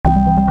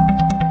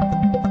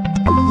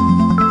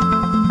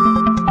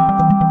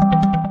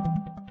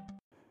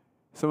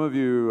Some of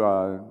you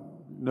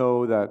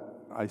know that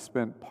I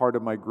spent part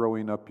of my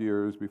growing up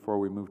years before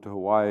we moved to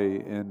Hawaii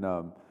in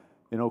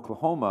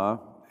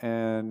Oklahoma,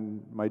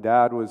 and my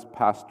dad was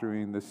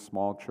pastoring this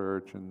small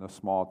church in a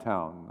small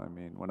town. I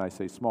mean, when I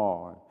say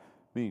small,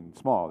 I mean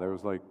small. There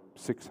was like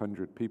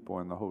 600 people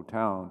in the whole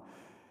town.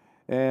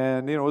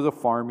 And, it was a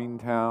farming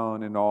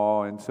town and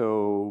all, and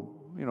so,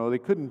 they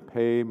couldn't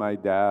pay my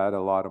dad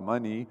a lot of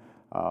money.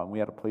 We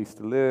had a place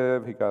to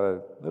live. He got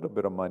a little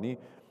bit of money.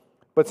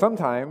 But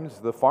sometimes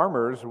the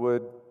farmers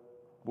would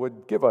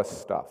give us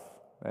stuff.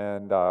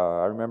 And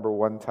I remember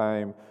one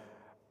time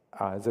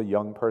as a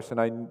young person,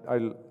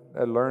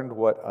 I learned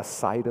what a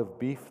side of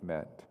beef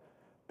meant,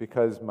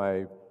 because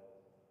my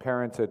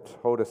parents had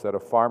told us that a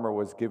farmer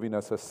was giving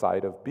us a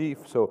side of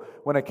beef. So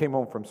when I came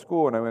home from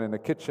school and I went in the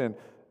kitchen,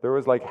 there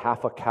was like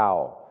half a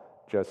cow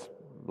just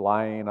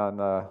lying on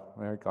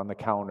the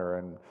counter,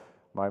 and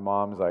my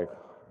mom's like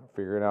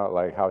figuring out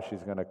like how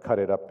she's going to cut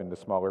it up into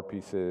smaller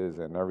pieces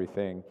and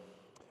everything.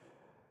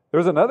 There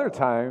was another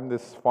time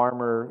this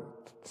farmer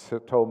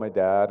told my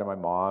dad and my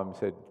mom,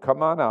 said,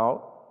 "Come on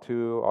out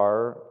to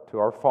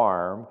our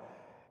farm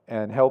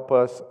and help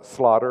us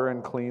slaughter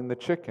and clean the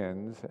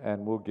chickens,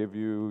 and we'll give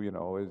you,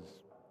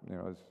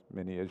 as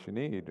many as you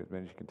need, as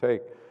many as you can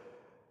take."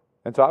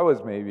 And so I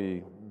was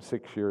maybe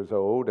 6 years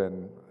old,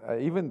 and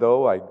even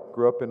though I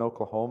grew up in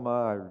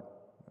Oklahoma,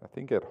 I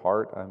think at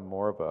heart I'm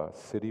more of a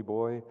city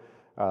boy.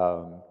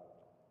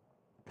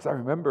 Because I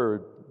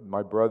remember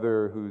my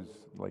brother, who's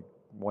like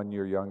 1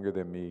 year younger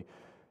than me,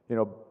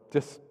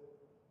 just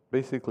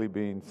basically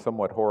being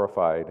somewhat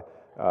horrified,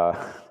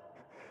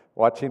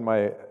 watching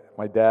my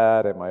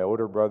dad and my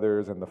older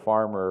brothers and the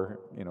farmer,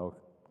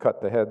 cut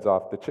the heads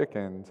off the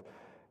chickens,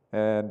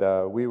 and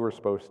we were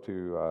supposed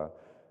to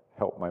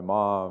help my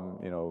mom,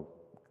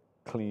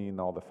 clean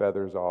all the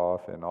feathers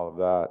off and all of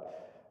that.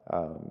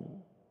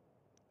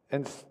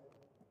 And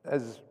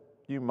as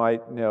you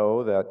might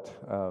know, that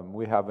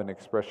we have an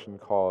expression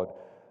called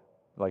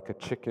like a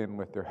chicken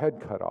with their head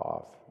cut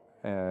off.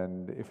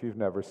 And if you've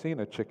never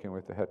seen a chicken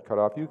with the head cut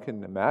off, you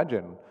can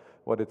imagine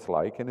what it's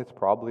like, and it's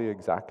probably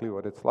exactly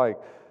what it's like.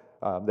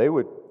 They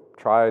would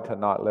try to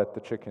not let the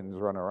chickens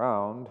run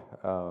around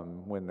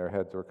when their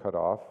heads were cut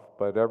off,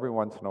 but every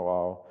once in a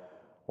while,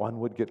 one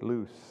would get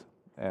loose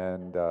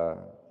and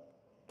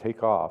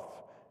take off.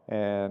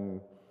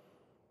 And,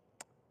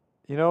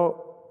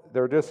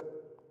 they're just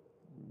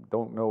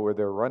don't know where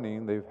they're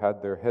running. They've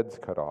had their heads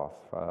cut off,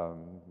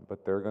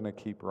 but they're going to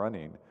keep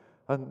running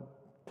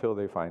until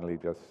they finally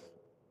just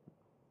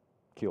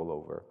keel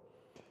over.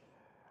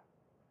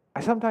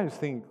 I sometimes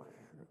think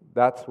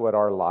that's what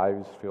our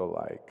lives feel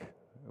like.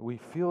 We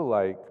feel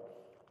like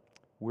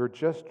we're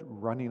just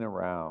running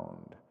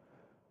around.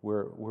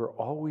 We're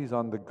always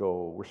on the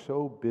go. We're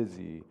so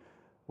busy.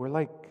 We're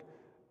like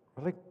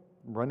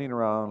running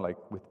around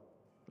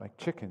like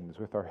chickens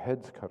with our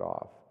heads cut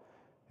off.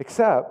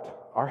 Except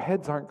our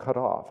heads aren't cut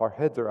off. Our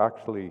heads are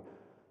actually,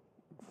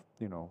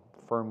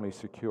 firmly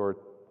secured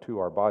to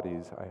our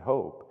bodies, I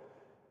hope.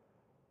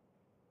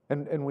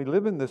 And we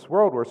live in this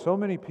world where so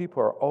many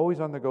people are always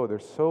on the go. They're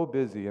so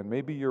busy, and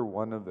maybe you're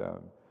one of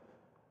them.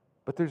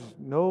 But there's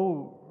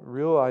no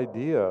real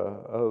idea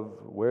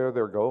of where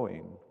they're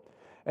going.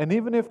 And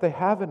even if they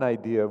have an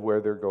idea of where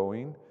they're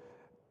going,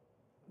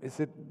 is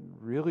it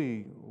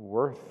really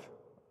worth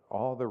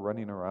all the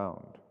running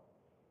around?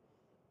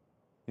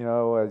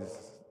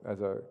 As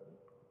a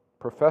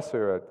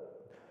professor at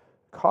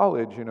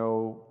college,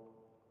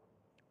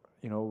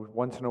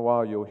 once in a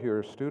while you'll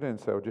hear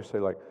students that will just say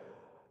like,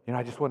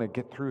 I just want to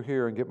get through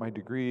here and get my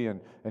degree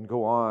and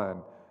go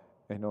on,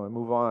 and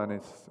move on.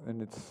 It's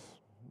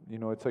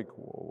like,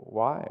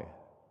 why?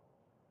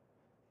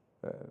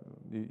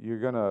 You're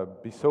gonna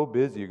be so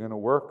busy. You're gonna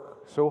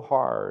work so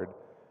hard,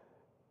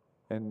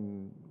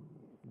 and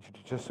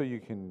just so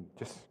you can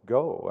just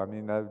go. I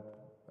mean,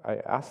 I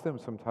ask them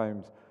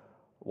sometimes,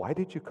 why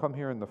did you come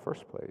here in the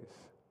first place?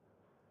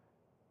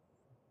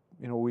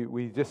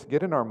 We just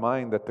get in our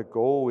mind that the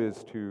goal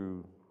is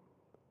to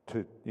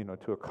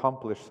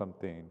accomplish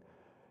something.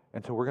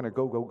 And so we're going to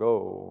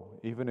go,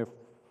 even if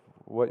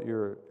what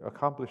you're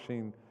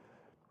accomplishing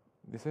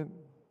isn't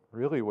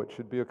really what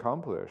should be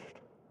accomplished.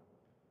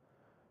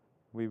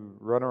 We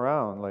run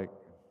around like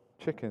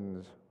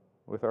chickens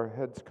with our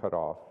heads cut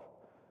off.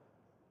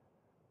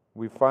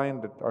 We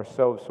find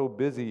ourselves so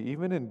busy,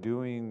 even in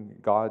doing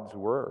God's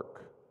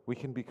work. We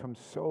can become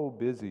so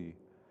busy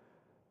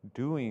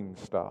doing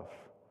stuff.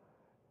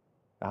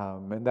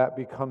 And that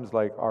becomes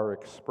like our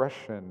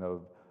expression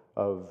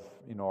of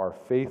our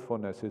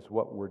faithfulness is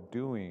what we're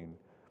doing,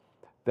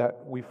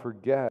 that we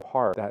forget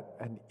that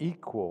an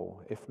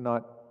equal, if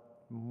not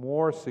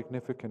more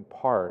significant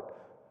part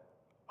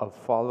of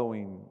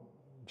following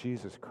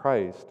Jesus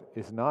Christ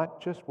is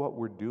not just what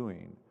we're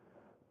doing,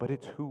 but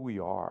it's who we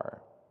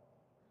are.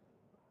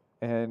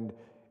 And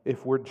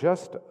if we're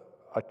just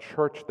a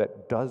church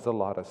that does a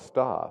lot of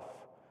stuff,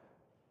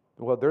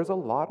 well, there's a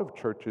lot of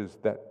churches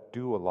that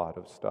do a lot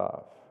of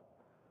stuff.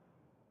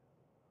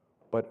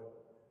 But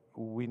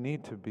we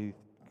need to be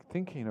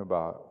thinking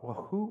about,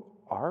 well, who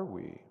are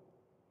we?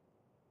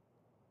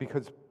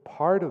 Because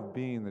part of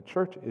being the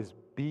church is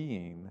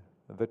being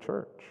the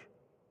church.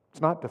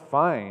 It's not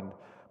defined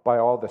by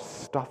all the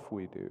stuff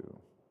we do.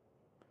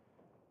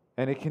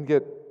 And it can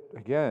get,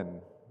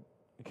 again,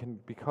 it can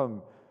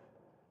become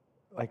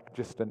like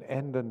just an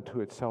end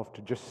unto itself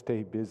to just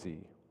stay busy.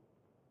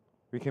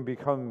 We can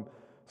become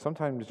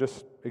sometimes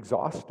just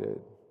exhausted,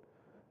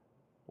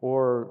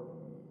 or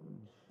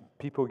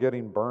people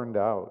getting burned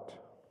out.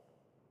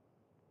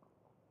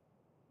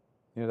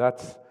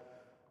 That's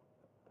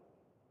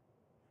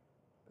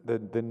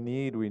the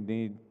need we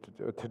need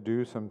to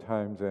do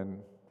sometimes.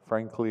 And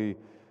frankly,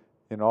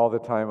 in all the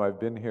time I've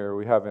been here,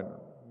 we haven't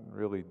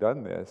really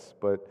done this,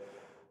 but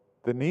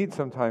the need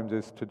sometimes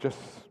is to just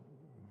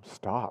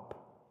stop.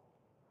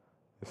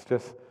 It's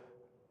just,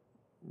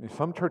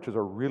 some churches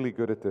are really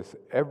good at this.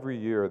 Every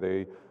year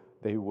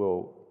they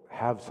will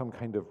have some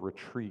kind of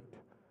retreat,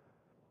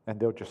 and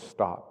they'll just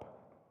stop.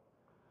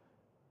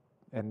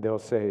 And they'll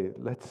say,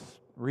 let's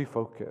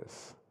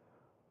refocus.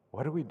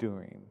 What are we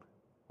doing?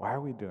 Why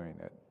are we doing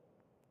it?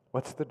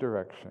 What's the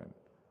direction?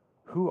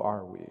 Who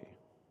are we?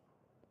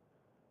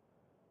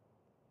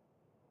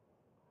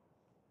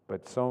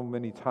 But so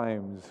many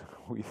times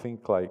we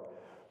think like,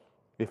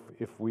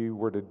 if we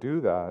were to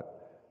do that,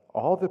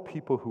 all the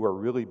people who are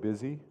really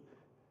busy,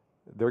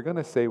 they're going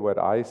to say what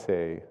I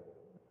say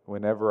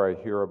whenever I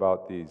hear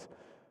about these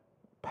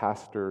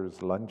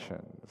pastors'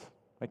 luncheons.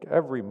 Like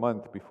every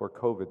month before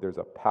COVID, there's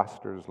a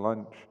pastor's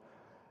lunch.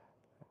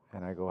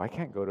 And I go, I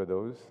can't go to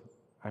those.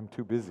 I'm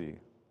too busy.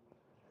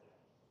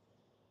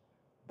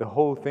 The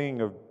whole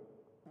thing of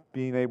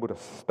being able to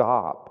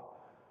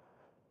stop,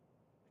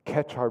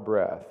 catch our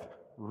breath,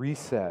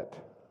 reset,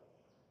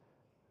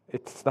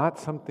 it's not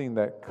something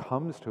that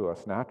comes to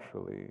us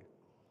naturally.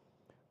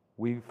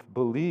 We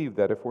believe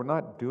that if we're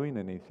not doing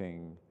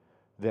anything,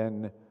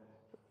 then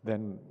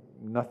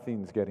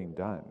nothing's getting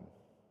done.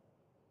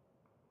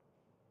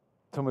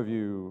 Some of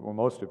you, or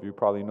most of you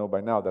probably know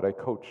by now that I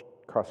coached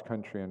cross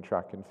country and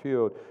track and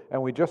field,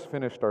 and we just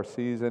finished our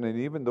season, and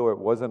even though it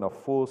wasn't a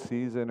full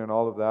season and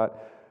all of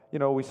that,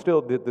 we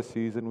still did the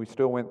season. We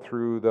still went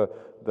through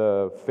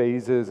the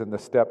phases and the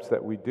steps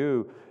that we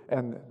do.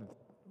 And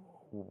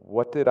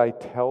what did I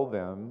tell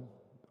them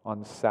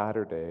on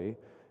Saturday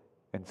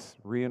and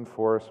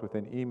reinforce with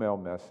an email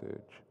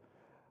message?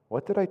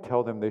 What did I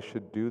tell them they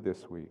should do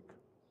this week?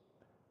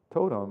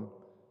 Told them,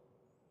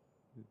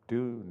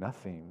 do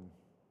nothing.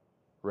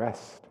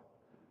 Rest.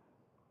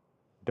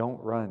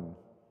 Don't run.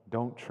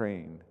 Don't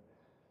train.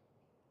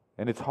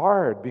 And it's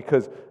hard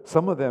because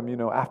some of them,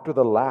 after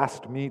the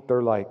last meet,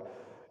 they're like,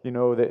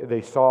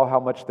 they saw how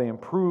much they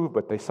improved,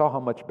 but they saw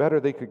how much better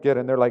they could get.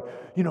 And they're like,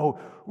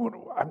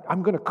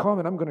 I'm going to come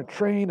and I'm going to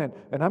train and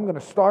I'm going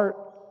to start.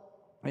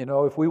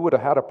 If we would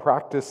have had a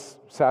practice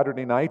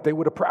Saturday night, they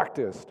would have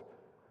practiced.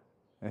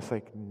 And it's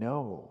like,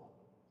 no.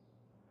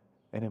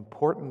 An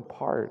important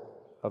part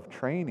of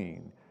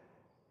training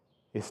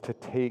is to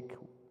take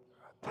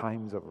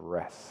times of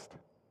rest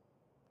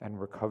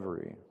and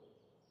recovery.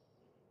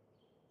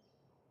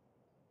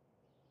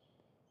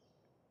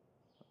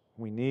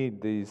 We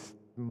need these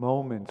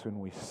moments when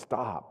we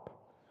stop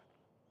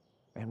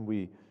and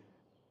we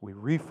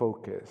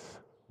refocus,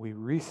 we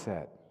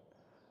reset,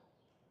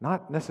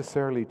 not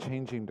necessarily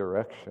changing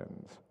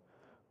directions,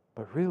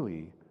 but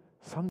really,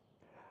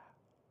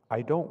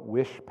 I don't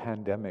wish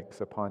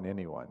pandemics upon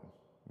anyone,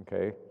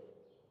 okay?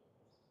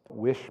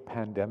 Wish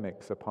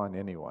pandemics upon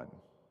anyone,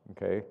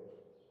 okay?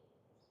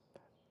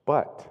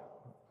 But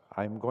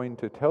I'm going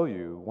to tell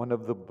you, one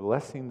of the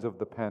blessings of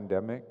the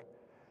pandemic,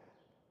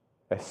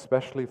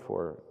 especially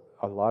for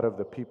a lot of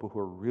the people who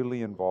are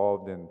really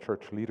involved in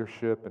church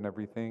leadership and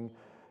everything,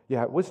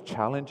 yeah, it was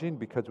challenging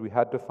because we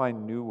had to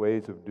find new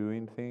ways of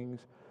doing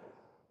things,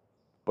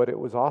 but it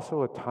was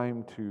also a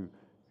time to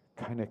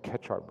kind of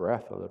catch our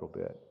breath a little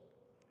bit,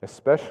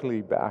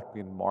 especially back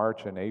in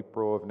March and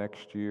April of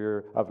last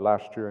year,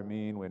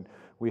 when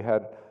we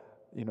had,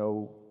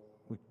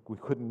 we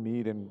couldn't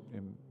meet in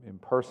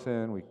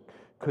person, we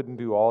couldn't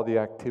do all the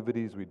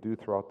activities we do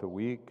throughout the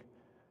week.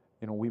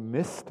 We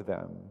missed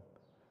them.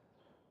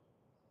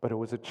 But it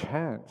was a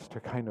chance to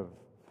kind of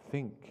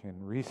think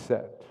and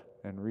reset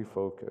and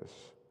refocus.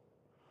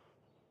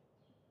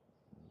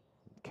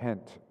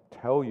 Can't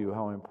tell you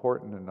how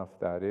important enough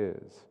that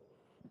is.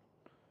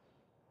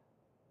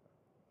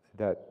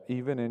 That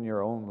even in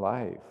your own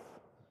life,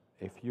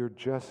 if you're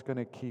just going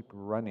to keep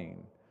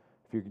running,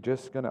 if you're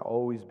just going to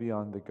always be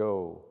on the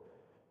go,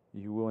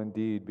 you will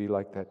indeed be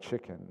like that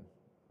chicken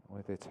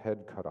with its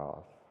head cut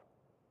off.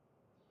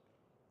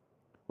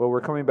 Well,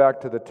 we're coming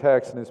back to the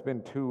text, and it's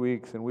been 2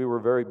 weeks, and we were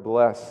very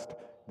blessed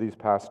these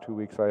past 2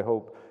 weeks. I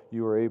hope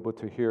you were able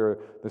to hear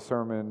the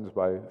sermons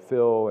by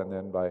Phil and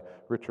then by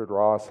Richard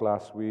Ross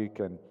last week,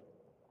 and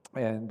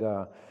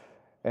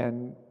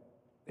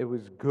it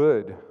was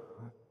good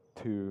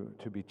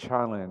to be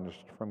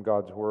challenged from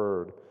God's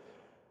Word.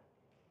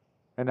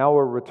 And now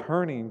we're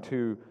returning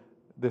to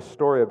this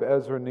story of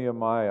Ezra and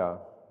Nehemiah.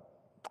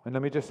 And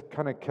let me just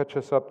kind of catch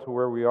us up to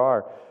where we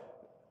are.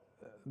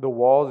 The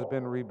wall has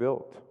been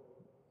rebuilt.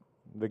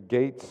 The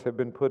gates have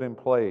been put in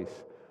place.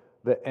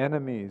 The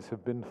enemies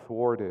have been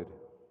thwarted.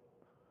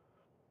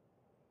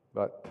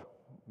 But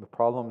the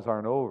problems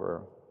aren't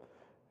over,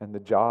 and the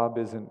job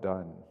isn't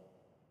done.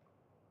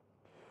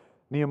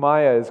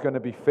 Nehemiah is going to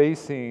be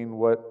facing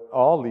what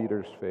all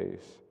leaders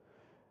face,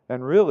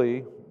 and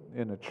really,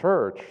 in a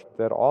church,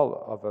 that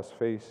all of us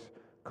face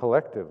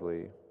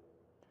collectively.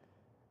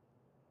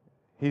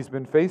 He's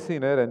been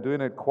facing it and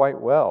doing it quite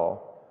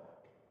well.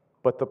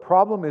 But the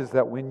problem is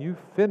that when you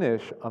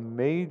finish a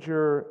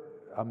major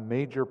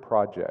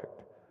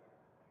project,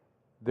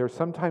 there's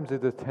sometimes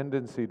a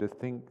tendency to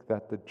think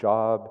that the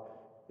job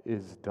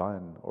is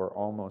done or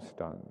almost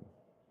done.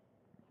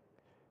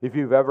 If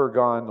you've ever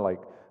gone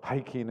like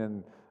hiking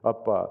and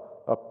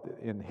up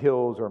in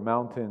hills or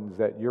mountains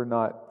that you're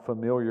not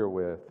familiar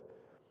with,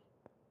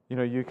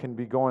 you can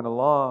be going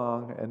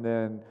along, and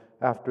then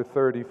after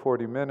 30,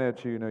 40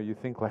 minutes, you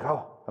think like,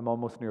 oh, I'm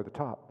almost near the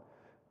top.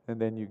 And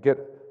then you get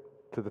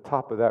to the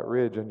top of that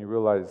ridge and you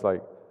realize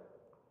like,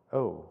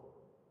 oh,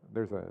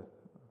 there's a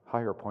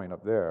higher point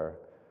up there.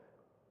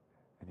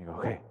 And you go,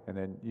 okay. And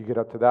then you get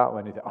up to that one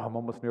and you think, oh, I'm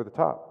almost near the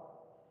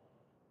top.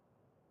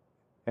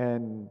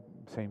 And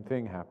same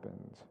thing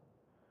happens.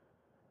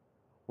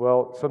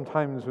 Well,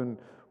 sometimes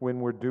when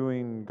we're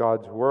doing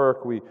God's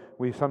work,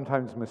 we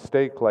sometimes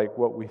mistake like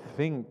what we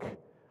think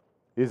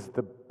is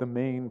the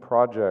main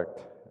project,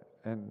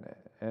 and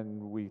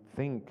we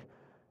think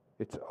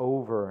it's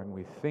over, and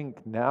we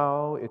think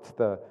now it's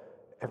the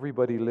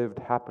everybody lived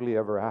happily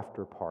ever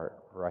after part,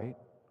 right?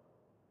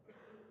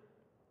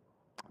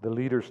 The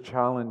leader's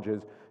challenge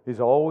is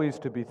always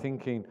to be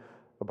thinking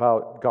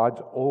about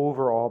God's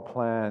overall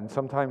plan.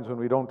 Sometimes when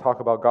we don't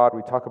talk about God,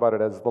 we talk about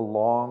it as the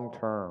long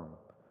term.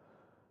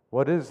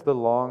 What is the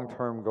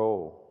long-term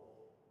goal?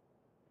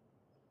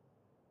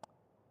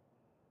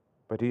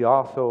 But he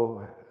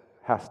also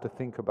has to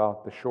think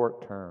about the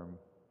short term.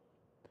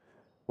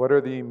 What are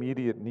the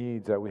immediate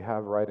needs that we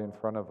have right in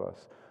front of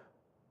us?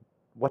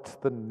 What's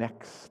the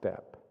next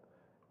step?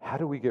 How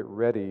do we get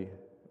ready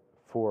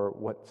for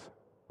what's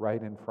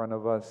right in front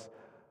of us,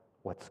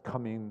 what's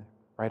coming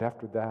right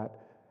after that,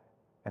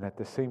 and at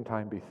the same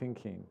time be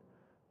thinking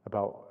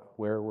about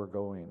where we're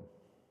going?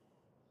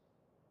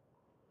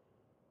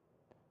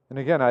 And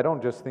again, I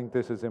don't just think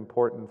this is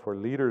important for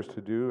leaders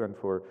to do and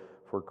for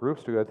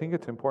groups to do. I think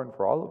it's important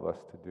for all of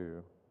us to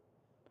do.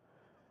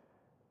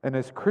 And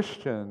as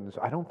Christians,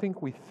 I don't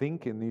think we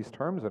think in these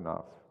terms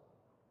enough.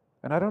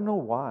 And I don't know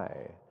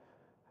why.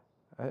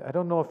 I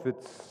don't know if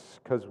it's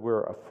because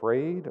we're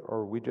afraid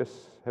or we just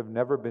have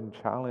never been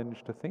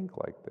challenged to think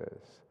like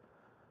this.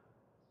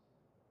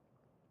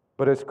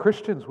 But as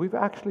Christians, we've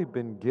actually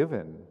been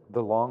given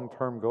the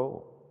long-term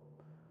goal.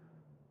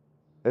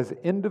 As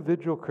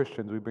individual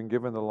Christians, we've been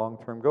given the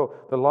long-term goal.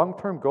 The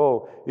long-term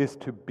goal is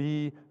to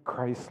be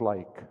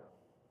Christ-like.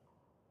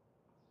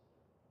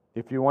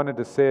 If you wanted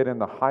to say it in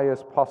the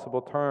highest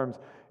possible terms,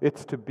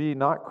 it's to be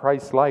not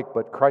Christ-like,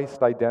 but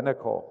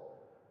Christ-identical.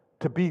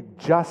 To be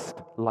just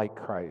like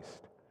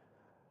Christ.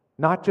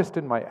 Not just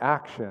in my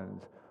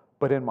actions,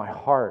 but in my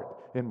heart,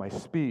 in my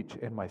speech,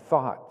 in my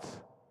thoughts.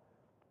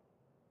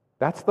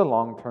 That's the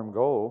long-term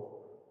goal.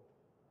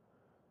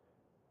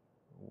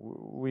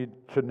 We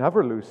should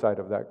never lose sight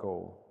of that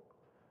goal.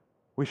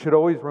 We should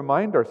always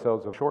remind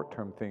ourselves of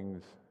short-term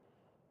things.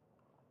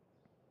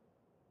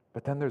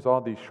 But then there's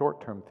all these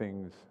short-term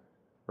things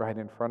right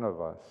in front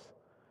of us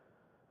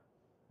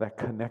that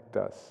connect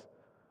us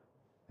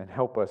and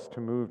help us to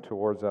move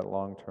towards that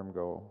long-term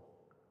goal.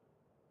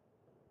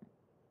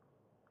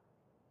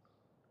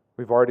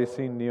 We've already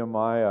seen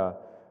Nehemiah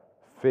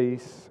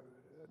face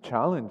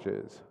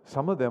challenges,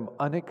 some of them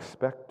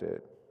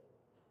unexpected.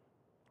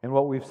 And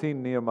what we've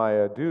seen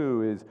Nehemiah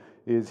do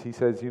is he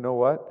says, you know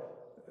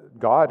what?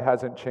 God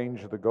hasn't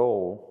changed the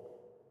goal,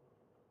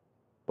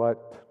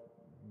 but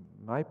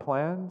my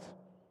plans,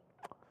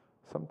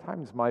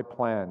 sometimes my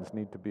plans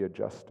need to be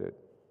adjusted.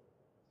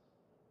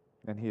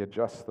 And he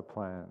adjusts the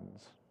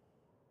plans.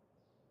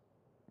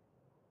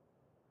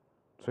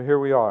 So here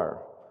we are.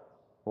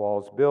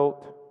 Walls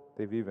built.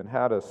 They've even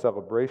had a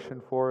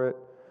celebration for it.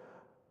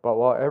 But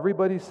while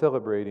everybody's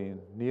celebrating,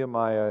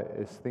 Nehemiah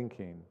is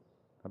thinking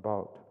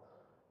about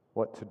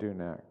what to do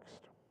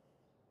next.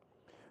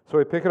 So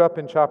we pick it up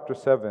in chapter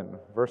 7,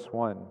 verse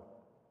 1.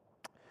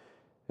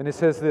 And it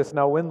says this,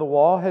 "Now when the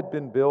wall had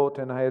been built,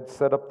 and I had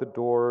set up the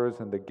doors,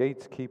 and the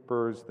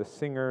gatekeepers, the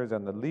singers,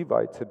 and the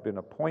Levites had been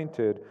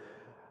appointed,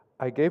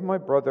 I gave my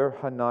brother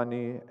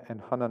Hanani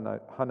and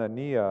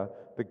Hananiah,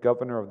 the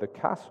governor of the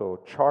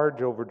castle,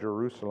 charge over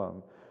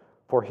Jerusalem,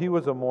 for he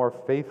was a more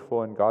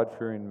faithful and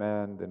God-fearing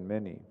man than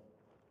many.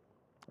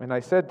 And I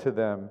said to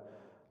them,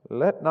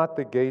 let not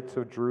the gates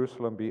of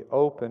Jerusalem be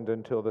opened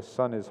until the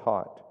sun is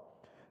hot.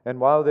 And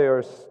while they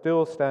are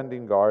still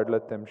standing guard,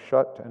 let them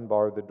shut and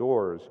bar the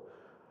doors.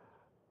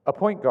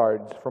 Appoint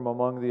guards from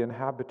among the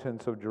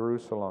inhabitants of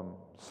Jerusalem,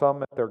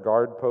 some at their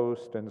guard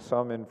post and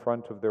some in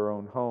front of their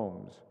own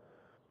homes.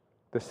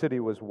 The city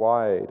was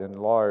wide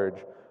and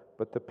large,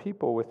 but the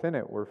people within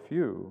it were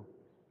few,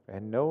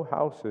 and no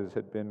houses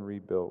had been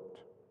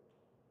rebuilt.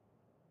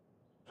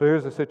 So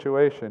here's the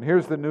situation.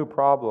 Here's the new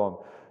problem.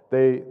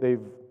 They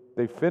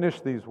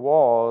finished these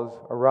walls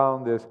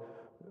around this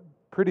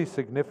pretty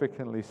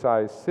significantly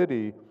sized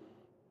city,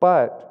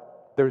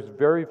 but there's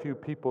very few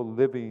people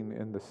living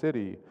in the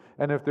city.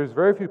 And if there's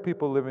very few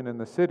people living in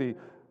the city,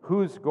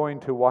 who's going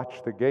to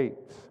watch the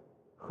gates?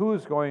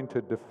 Who's going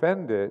to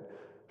defend it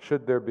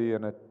should there be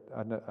an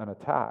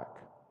attack?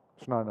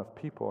 There's not enough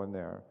people in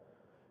there.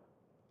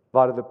 A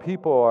lot of the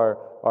people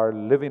are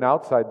living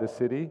outside the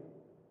city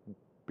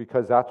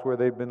because that's where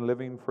they've been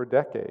living for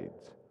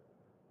decades.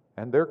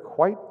 And they're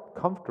quite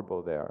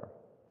comfortable there.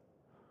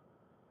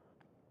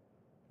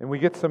 And we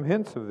get some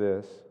hints of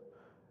this.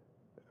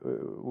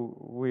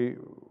 We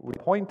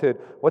appointed.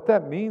 What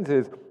that means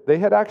is they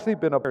had actually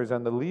been appointed,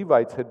 and the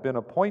Levites had been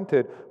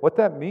appointed. What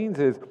that means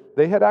is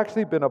they had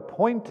actually been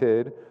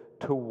appointed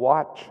to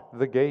watch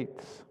the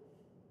gates.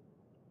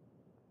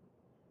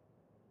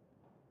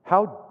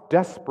 How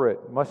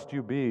desperate must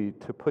you be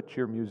to put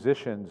your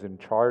musicians in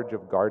charge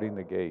of guarding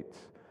the gates?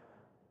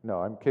 No,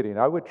 I'm kidding.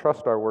 I would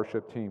trust our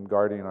worship team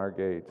guarding our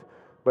gates.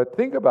 But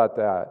think about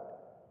that.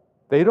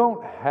 They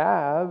don't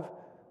have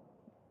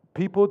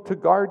people to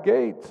guard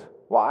gates.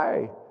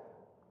 Why?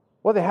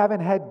 Well, they haven't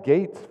had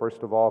gates,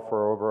 first of all,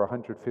 for over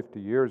 150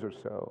 years or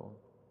so.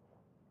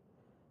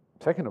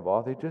 Second of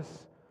all, they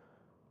just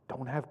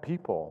don't have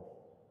people.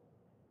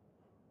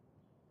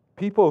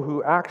 People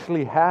who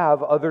actually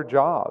have other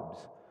jobs.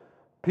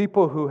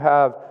 People who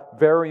have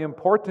very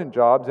important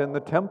jobs in the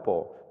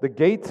temple. The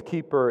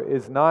gatekeeper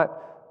is not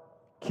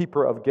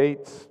keeper of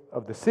gates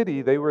of the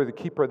city. They were the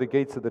keeper of the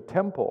gates of the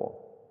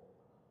temple.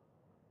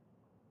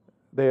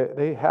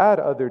 They had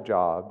other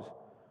jobs.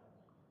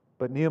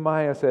 But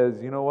Nehemiah says,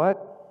 you know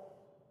what?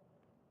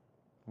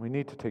 We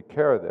need to take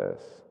care of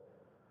this.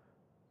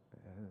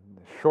 And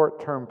the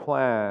short-term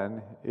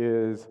plan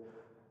is,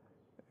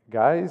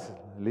 guys,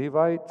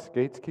 Levites,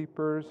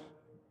 gatekeepers,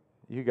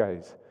 you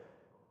guys,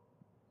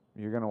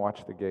 you're going to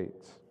watch the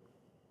gates.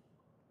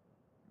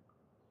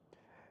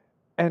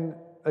 And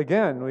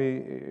again,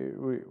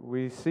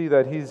 we see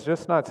that he's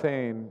just not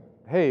saying,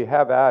 hey,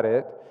 have at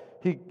it.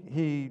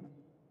 He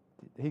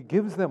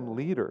gives them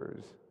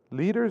leaders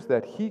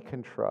that he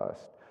can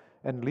trust,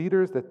 and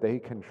leaders that they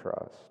can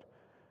trust.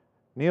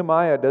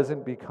 Nehemiah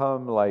doesn't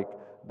become like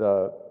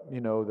the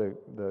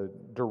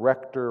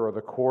director or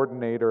the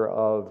coordinator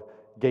of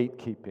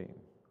gatekeeping.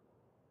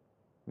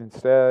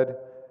 Instead, it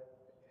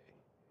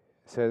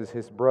says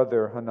his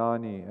brother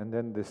Hanani, and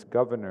then this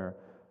governor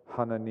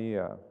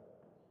Hananiah.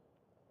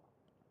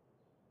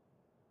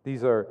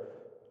 These are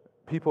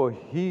people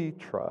he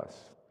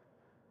trusts.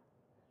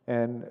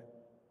 And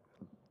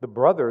the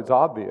brother, it's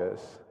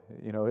obvious,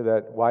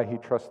 that why he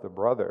trusts the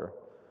brother.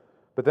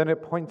 But then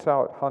it points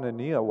out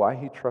Hananiah, why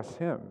he trusts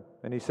him.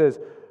 And he says,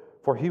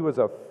 for he was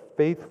a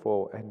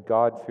faithful and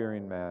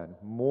God-fearing man,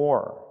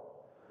 more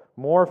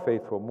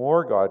faithful,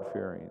 more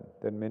God-fearing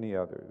than many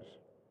others.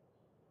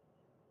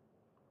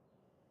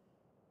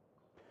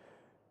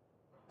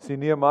 See,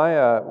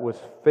 Nehemiah was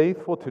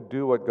faithful to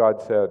do what God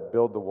said,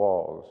 build the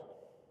walls.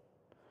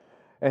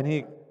 And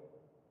he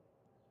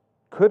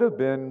could have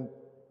been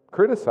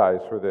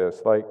criticized for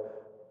this. Like,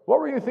 what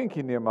were you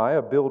thinking,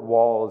 Nehemiah? Build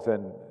walls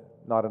and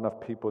not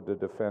enough people to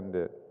defend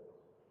it.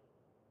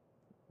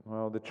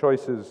 Well, the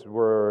choices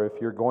were,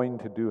 if you're going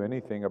to do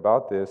anything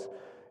about this,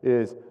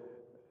 is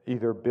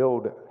either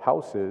build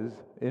houses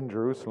in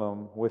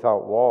Jerusalem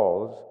without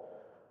walls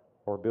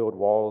or build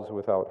walls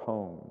without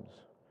homes.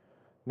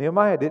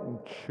 Nehemiah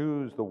didn't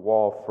choose the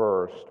wall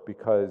first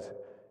because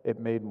it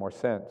made more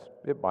sense.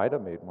 It might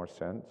have made more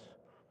sense.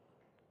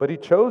 But he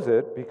chose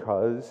it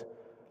because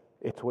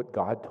it's what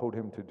God told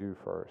him to do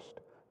first.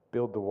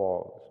 Build the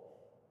walls.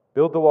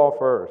 Build the wall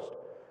first.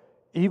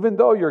 Even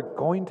though you're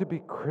going to be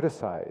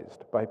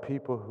criticized by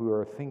people who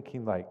are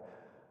thinking like,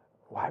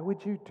 why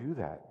would you do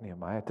that,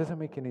 Nehemiah? It doesn't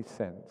make any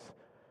sense.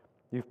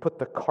 You've put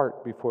the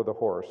cart before the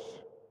horse.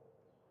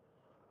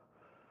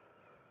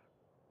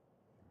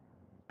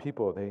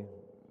 People,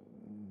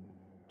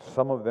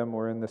 some of them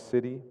were in the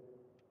city,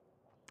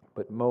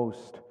 but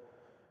most,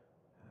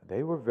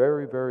 they were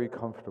very, very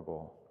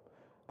comfortable.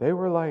 They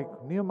were like,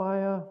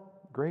 Nehemiah,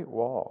 great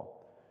wall.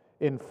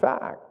 In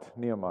fact,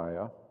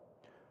 Nehemiah,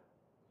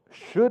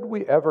 should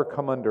we ever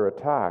come under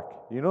attack,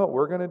 you know what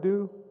we're going to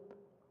do?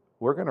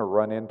 We're going to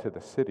run into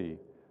the city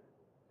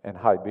and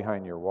hide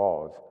behind your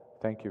walls.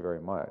 Thank you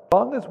very much. As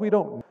long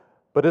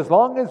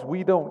as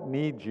we don't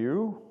need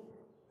you,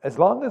 as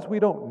long as we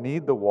don't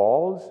need the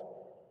walls,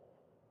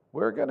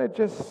 we're going to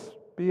just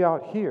be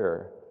out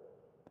here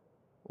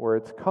where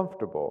it's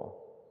comfortable,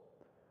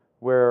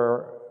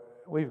 where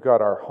we've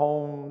got our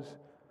homes,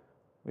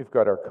 we've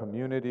got our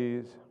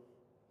communities,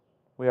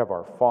 we have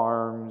our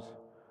farms.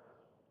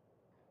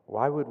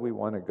 Why would we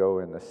want to go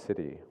in the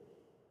city?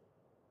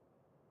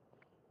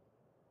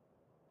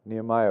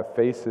 Nehemiah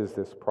faces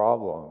this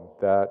problem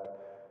that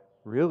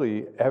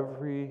really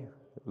every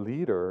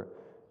leader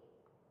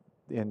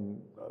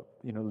in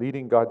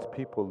leading God's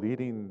people,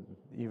 leading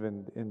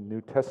even in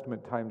New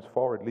Testament times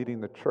forward,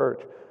 leading the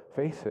church,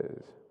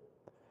 faces.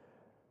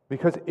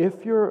 Because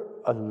if you're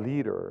a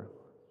leader,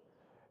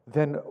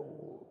 then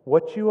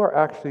what you are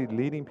actually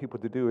leading people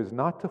to do is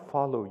not to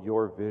follow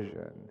your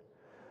vision.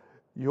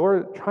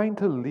 You're trying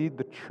to lead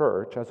the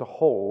church as a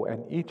whole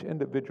and each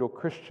individual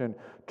Christian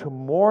to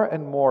more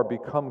and more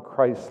become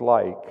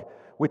Christ-like,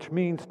 which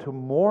means to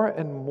more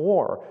and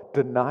more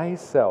deny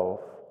self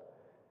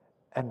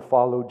and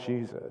follow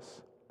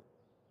Jesus.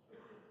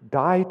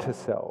 Die to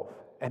self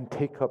and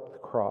take up the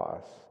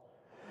cross.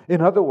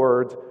 In other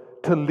words,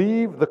 to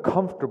leave the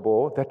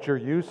comfortable that you're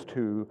used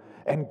to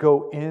and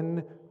go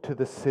into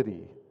the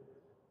city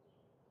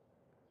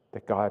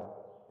that God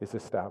is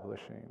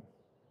establishing.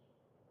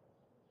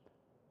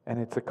 And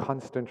it's a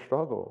constant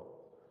struggle.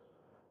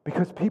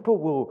 Because people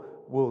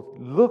will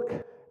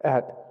look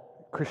at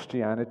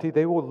Christianity,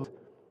 they will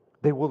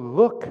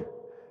look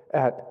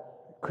at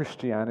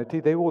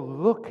Christianity, they will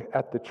look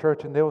at the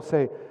church and they will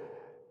say,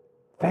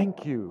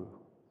 thank you.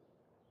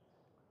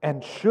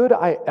 And should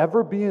I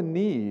ever be in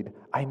need,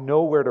 I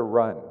know where to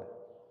run.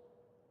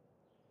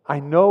 I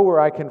know where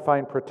I can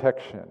find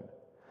protection.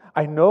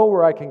 I know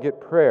where I can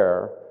get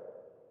prayer.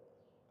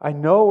 I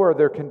know where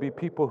there can be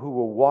people who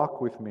will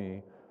walk with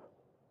me.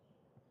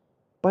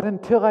 But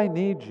until I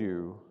need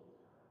you,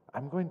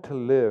 I'm going to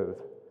live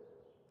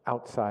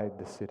outside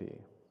the city.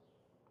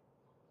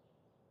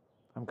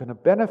 I'm going to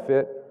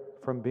benefit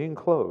from being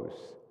close,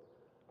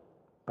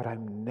 but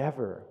I'm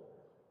never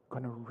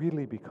going to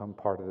really become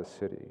part of the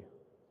city.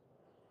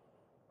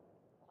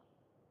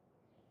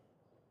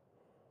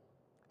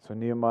 So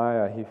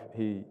Nehemiah,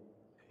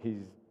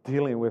 he's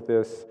dealing with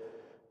this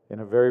in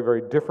a very,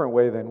 very different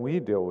way than we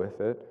deal with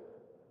it.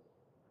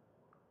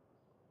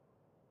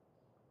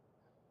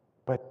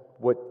 But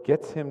what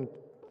gets him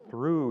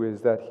through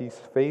is that he's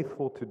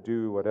faithful to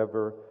do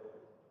whatever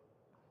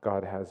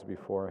God has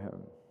before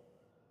him.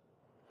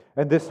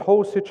 And this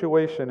whole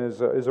situation is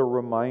a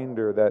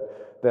reminder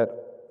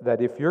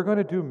that if you're going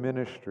to do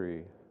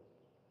ministry,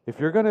 if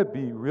you're going to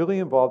be really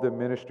involved in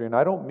ministry, and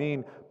I don't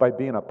mean by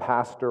being a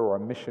pastor or a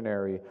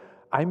missionary,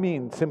 I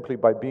mean simply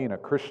by being a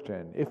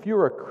Christian. If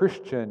you're a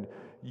Christian,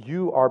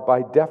 you are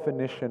by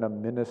definition a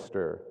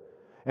minister.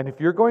 And if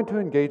you're going to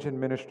engage in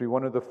ministry,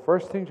 one of the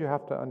first things you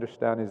have to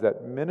understand is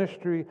that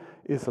ministry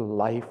is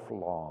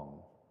lifelong.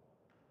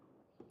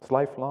 It's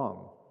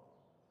lifelong.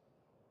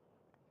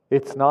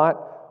 It's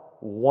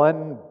not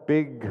one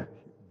big,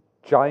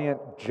 giant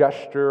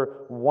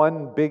gesture,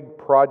 one big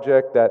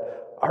project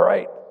that, all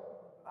right,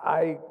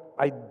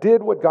 I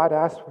did what God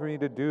asked for me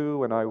to do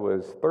when I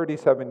was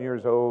 37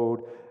 years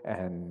old,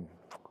 and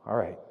all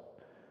right,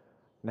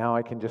 now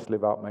I can just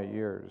live out my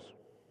years.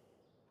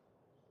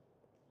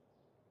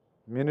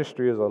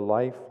 Ministry is a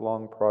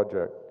lifelong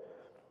project.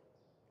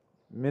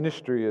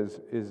 Ministry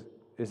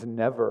is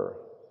never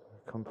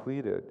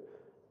completed,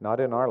 not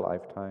in our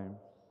lifetime.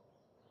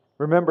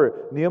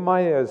 Remember,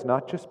 Nehemiah is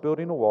not just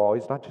building a wall,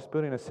 he's not just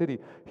building a city,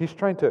 he's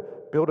trying to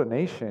build a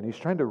nation, he's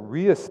trying to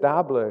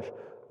reestablish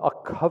a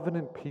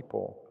covenant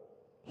people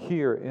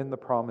here in the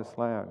promised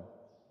land.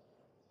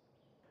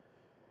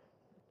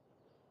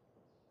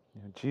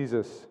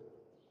 Jesus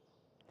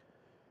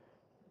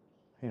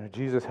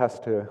has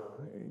to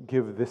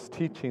give this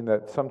teaching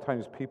that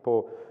sometimes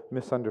people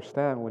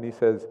misunderstand when he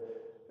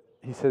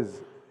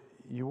says,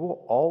 you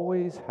will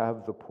always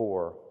have the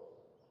poor.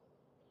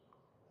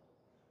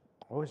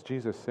 What was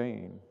Jesus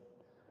saying?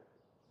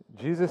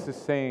 Jesus is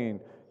saying,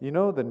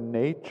 the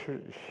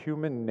nature,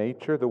 human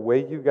nature, the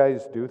way you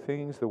guys do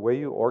things, the way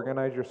you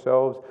organize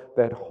yourselves,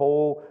 that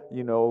whole,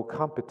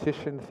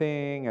 competition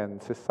thing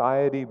and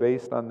society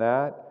based on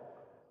that,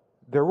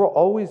 there will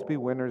always be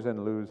winners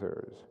and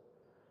losers.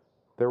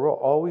 There will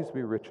always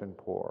be rich and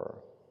poor.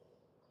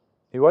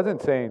 He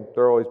wasn't saying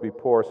there will always be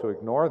poor, so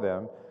ignore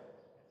them.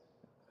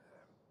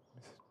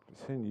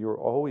 Saying you will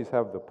always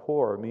have the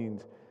poor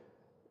means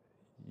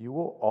you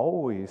will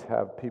always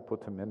have people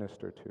to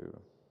minister to.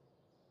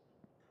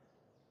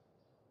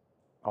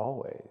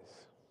 Always.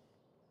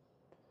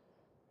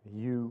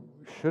 You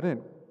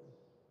shouldn't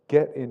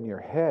get in your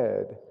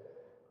head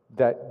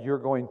that you're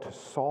going to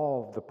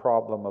solve the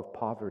problem of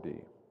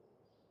poverty.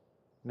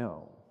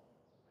 No.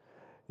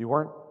 You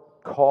weren't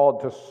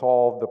called to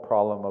solve the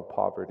problem of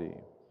poverty.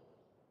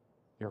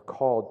 You're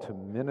called to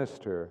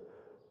minister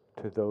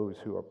to those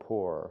who are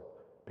poor,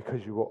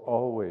 because you will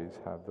always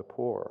have the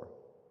poor.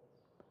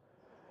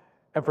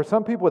 And for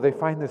some people, they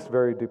find this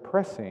very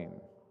depressing.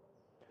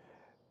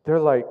 They're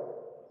like,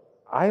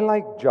 I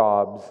like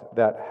jobs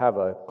that have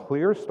a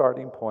clear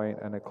starting point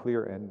and a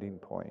clear ending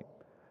point.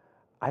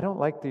 I don't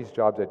like these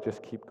jobs that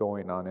just keep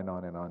going on and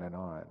on and on and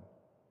on.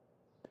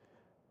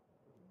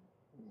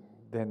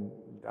 Then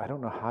I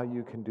don't know how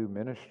you can do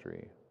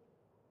ministry.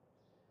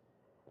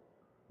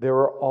 There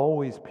are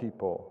always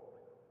people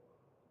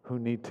who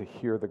need to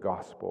hear the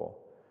gospel.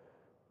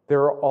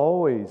 There are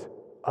always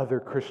other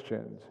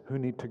Christians who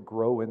need to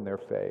grow in their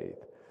faith.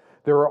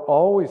 There are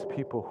always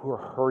people who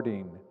are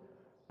hurting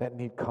that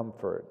need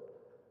comfort,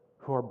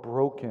 who are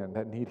broken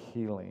that need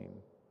healing.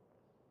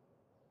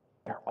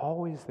 They're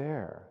always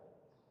there.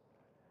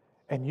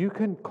 And you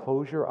can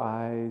close your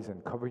eyes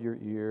and cover your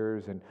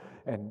ears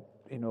and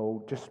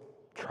just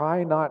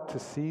try not to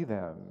see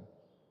them.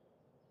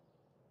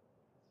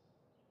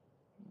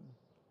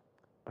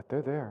 But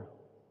they're there.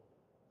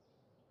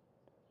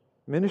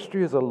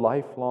 Ministry is a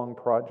lifelong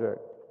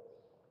project.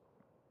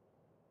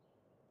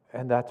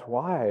 And that's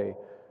why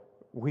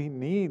we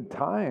need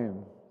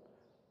time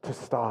to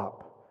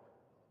stop.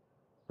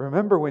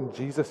 Remember when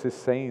Jesus is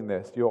saying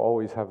this, you'll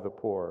always have the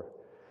poor.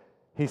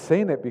 He's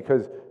saying it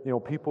because,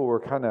 people were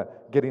kind of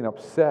getting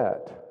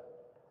upset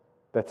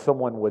that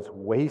someone was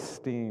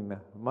wasting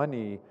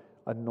money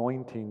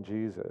anointing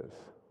Jesus.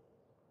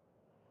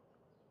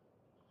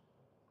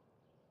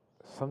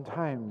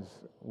 Sometimes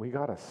we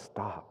got to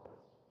stop.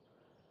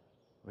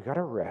 We got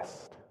to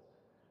rest.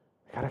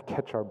 We got to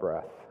catch our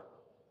breath.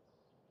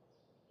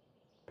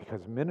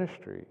 Because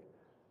ministry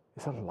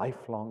is a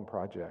lifelong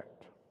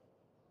project.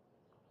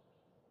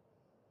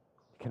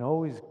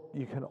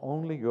 You can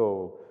only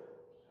go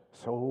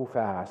so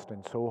fast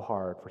and so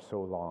hard for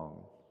so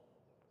long.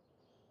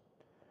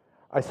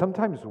 I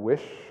sometimes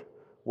wish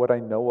what I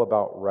know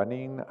about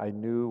running I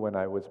knew when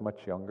I was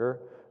much younger,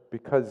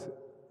 because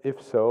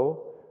if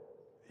so,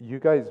 you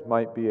guys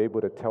might be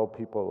able to tell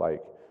people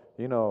like,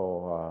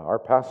 our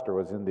pastor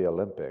was in the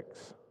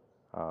Olympics.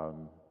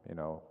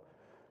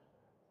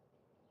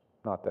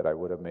 Not that I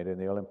would have made it in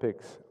the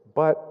Olympics,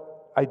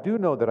 but I do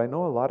know that I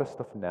know a lot of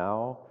stuff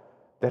now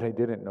that I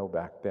didn't know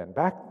back then.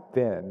 Back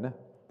then,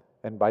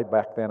 and by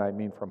back then I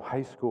mean from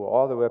high school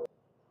all the way up,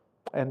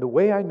 and the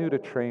way I knew to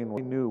train, I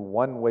knew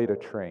one way to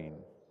train.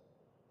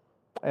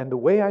 And the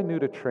way I knew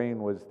to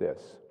train was this: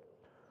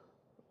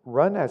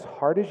 run as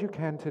hard as you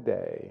can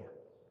today,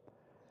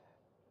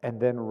 and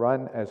then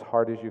run as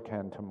hard as you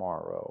can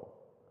tomorrow.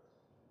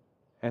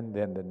 And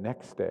then the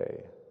next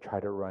day,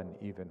 try to run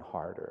even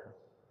harder.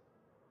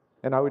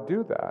 And I would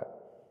do that.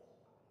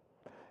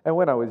 And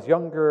when I was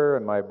younger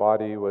and my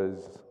body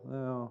was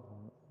a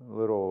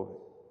little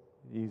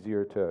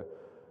easier to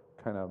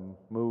kind of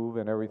move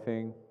and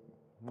everything,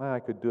 I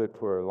could do it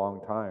for a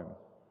long time.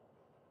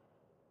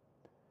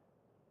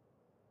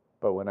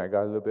 But when I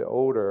got a little bit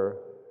older,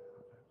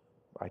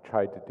 I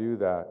tried to do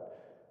that.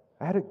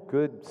 I had a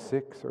good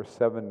 6 or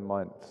 7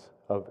 months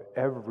of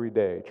every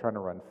day trying to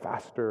run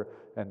faster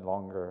and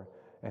longer.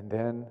 And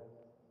then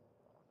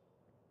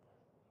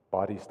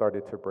body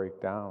started to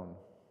break down,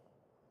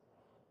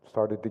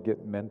 started to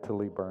get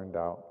mentally burned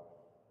out.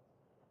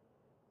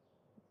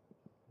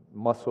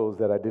 Muscles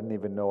that I didn't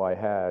even know I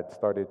had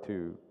started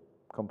to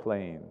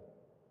complain.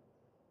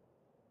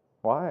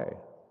 Why?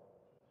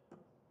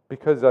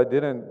 Because I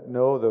didn't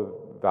know the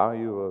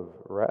value of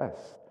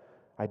rest.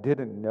 I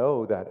didn't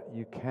know that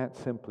you can't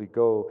simply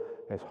go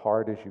as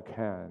hard as you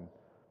can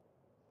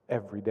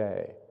every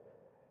day.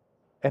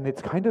 And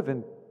it's kind of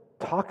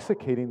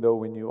intoxicating though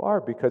when you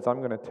are, because I'm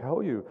going to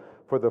tell you,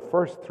 for the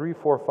first 3,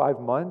 4, 5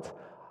 months,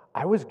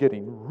 I was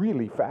getting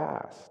really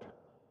fast.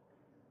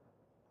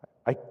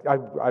 I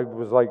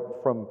was like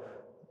from,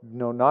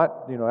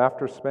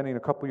 after spending a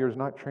couple years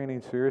not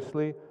training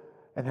seriously,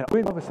 and then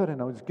all of a sudden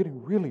I was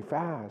getting really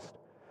fast.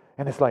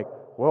 And it's like,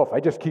 well, if I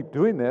just keep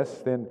doing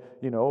this, then,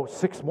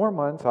 6 more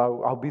months,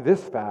 I'll be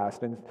this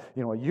fast. And,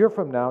 a year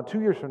from now,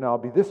 2 years from now, I'll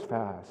be this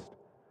fast.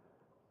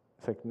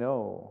 It's like,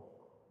 no.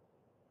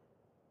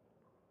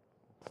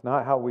 It's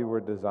not how we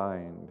were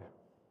designed.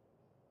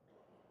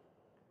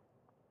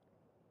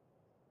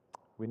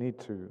 We need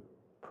to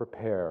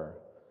prepare.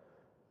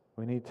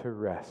 We need to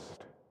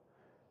rest.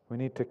 We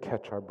need to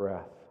catch our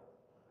breath.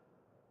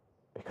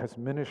 Because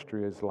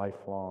ministry is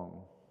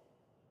lifelong.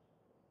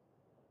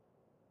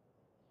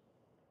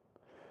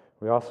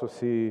 We also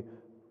see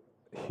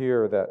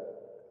here that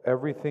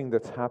everything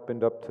that's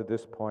happened up to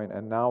this point,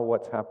 and now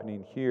what's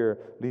happening here,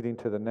 leading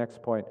to the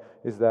next point,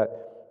 is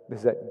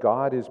that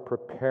God is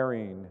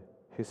preparing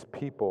His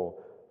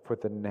people for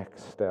the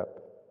next step.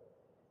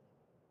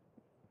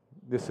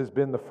 This has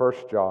been the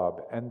first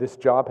job, and this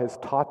job has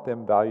taught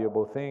them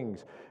valuable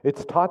things.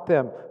 It's taught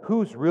them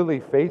who's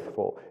really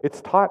faithful. It's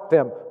taught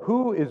them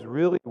who is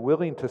really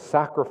willing to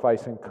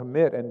sacrifice and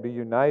commit and be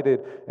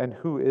united and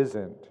who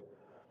isn't.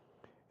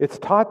 It's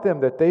taught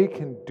them that they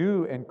can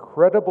do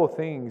incredible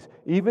things,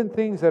 even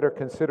things that are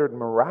considered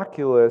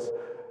miraculous,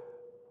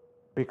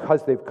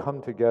 because they've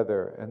come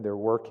together and they're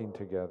working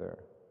together.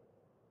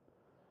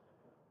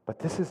 But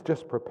this is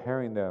just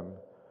preparing them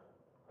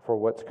for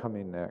what's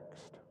coming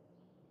next.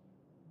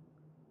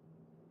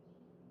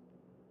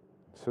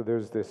 So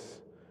there's this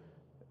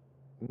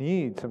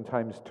need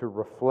sometimes to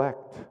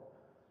reflect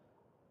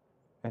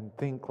and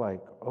think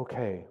like,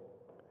 okay,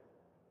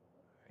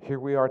 here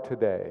we are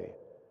today.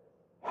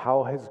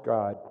 How has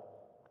God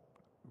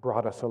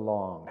brought us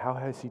along? How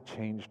has He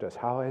changed us?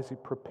 How has He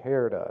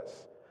prepared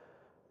us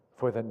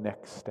for the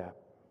next step,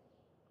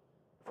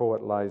 for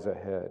what lies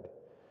ahead?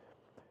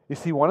 You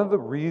see, one of the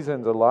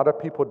reasons a lot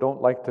of people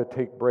don't like to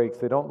take breaks,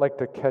 they don't like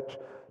to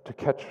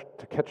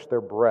catch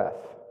their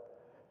breath,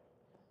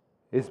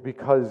 is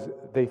because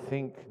they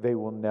think they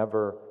will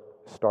never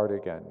start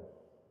again.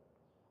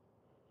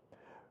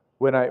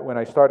 When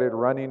I started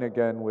running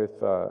again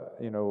with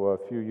a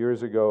few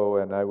years ago,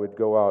 and I would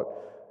go out,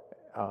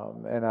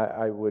 and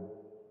I would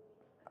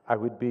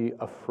be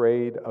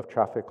afraid of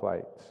traffic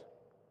lights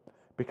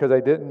because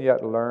I didn't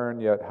yet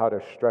learn how to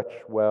stretch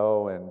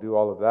well and do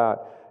all of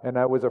that. And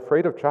I was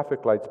afraid of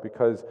traffic lights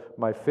because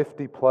my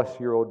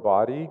 50-plus-year-old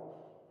body,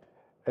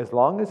 as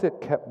long as it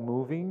kept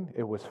moving,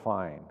 it was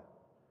fine.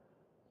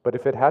 But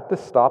if it had to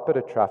stop at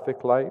a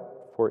traffic light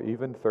for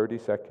even 30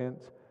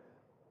 seconds,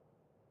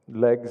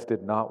 legs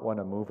did not want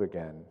to move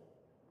again.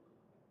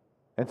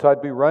 And so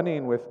I'd be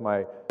running with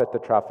my at the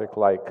traffic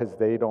light because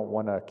they don't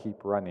want to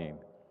keep running.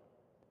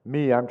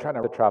 I'm trying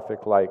to the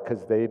traffic light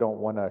because they don't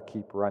want to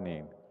keep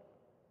running.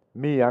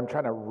 I'm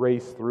trying to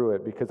race through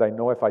it because I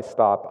know if I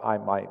stop, I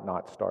might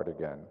not start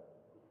again.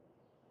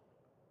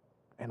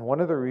 And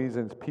one of the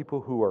reasons people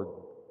who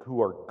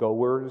are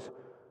goers,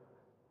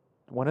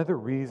 one of the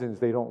reasons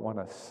they don't want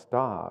to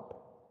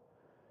stop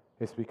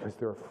is because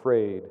they're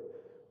afraid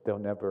they'll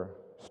never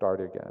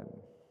start again.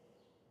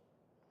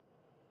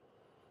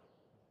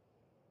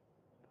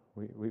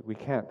 We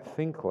can't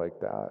think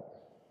like that.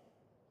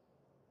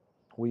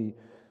 We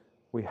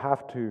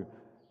have to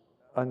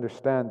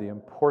understand the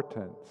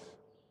importance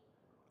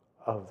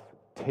of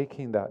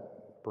taking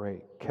that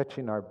break,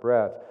 catching our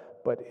breath,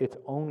 but it's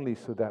only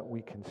so that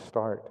we can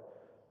start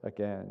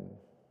again.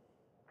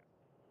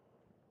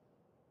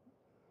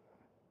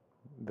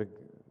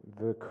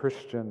 The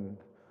Christian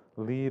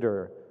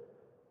leader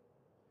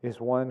is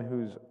one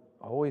who's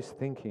always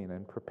thinking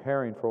and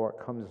preparing for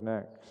what comes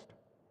next.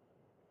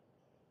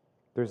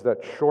 There's that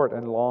short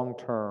and long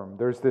term.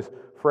 There's this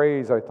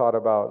phrase I thought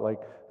about, like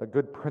a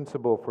good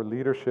principle for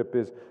leadership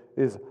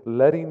is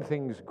letting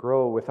things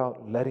grow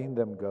without letting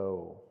them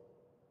go.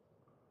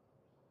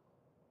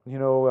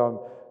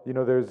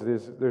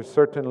 There's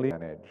certain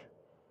manage.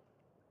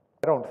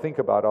 I don't think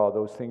about all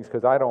those things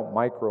because I don't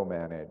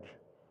micromanage.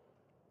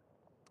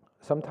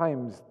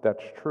 Sometimes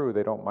that's true,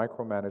 they don't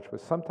micromanage,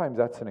 but sometimes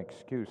that's an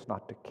excuse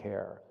not to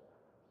care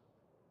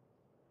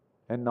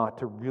and not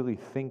to really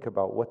think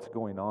about what's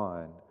going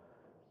on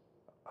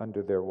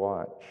under their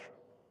watch.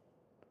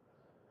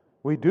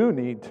 We do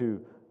need to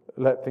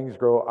let things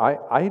grow.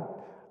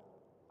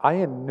 I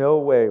in no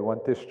way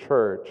want this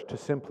church to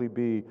simply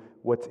be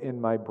what's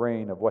in my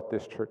brain of what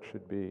this church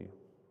should be.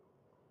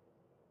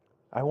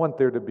 I want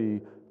there to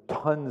be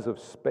tons of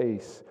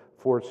space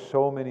for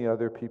so many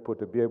other people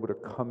to be able to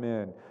come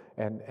in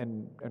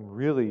and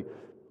really,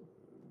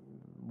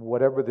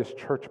 whatever this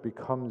church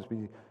becomes,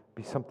 be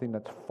something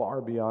that's far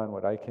beyond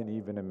what I can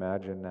even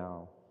imagine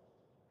now.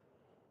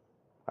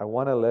 I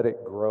want to let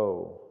it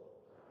grow,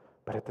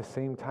 but at the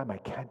same time, I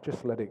can't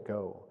just let it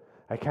go.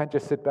 I can't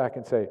just sit back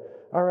and say,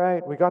 all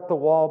right, we got the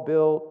wall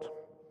built,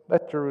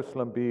 let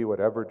Jerusalem be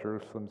whatever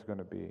Jerusalem's going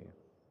to be.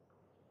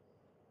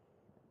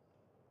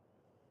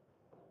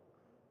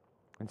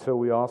 And so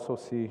we also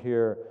see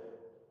here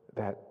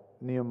that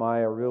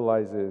Nehemiah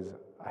realizes,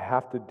 I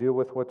have to deal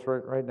with what's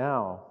right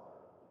now,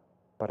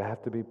 but I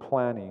have to be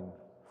planning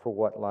for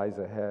what lies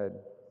ahead.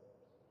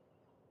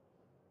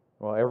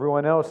 While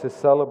everyone else is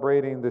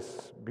celebrating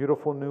this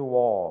beautiful new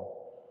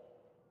wall,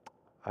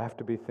 I have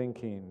to be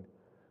thinking,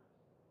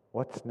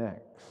 what's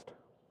next?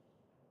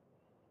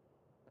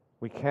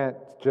 We can't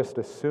just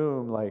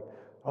assume like,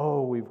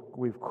 oh,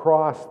 we've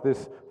crossed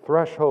this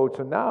threshold,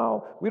 so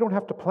now we don't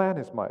have to plan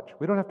as much.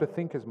 We don't have to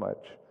think as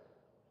much.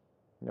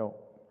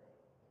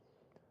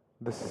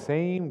 The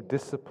same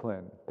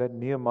discipline that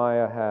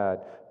Nehemiah had,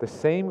 the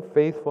same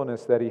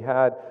faithfulness that he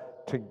had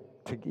to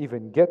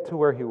even get to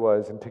where he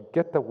was and to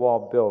get the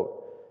wall built,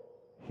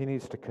 he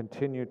needs to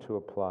continue to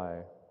apply.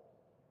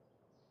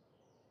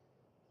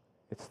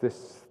 It's this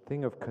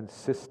thing of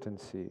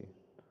consistency.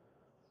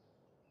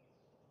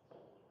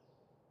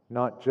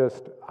 Not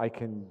just, I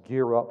can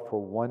gear up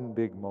for one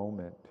big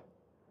moment.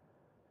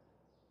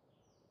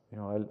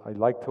 I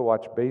like to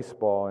watch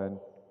baseball, and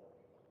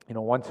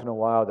once in a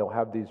while they'll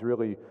have these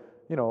really,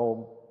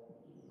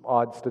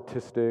 odd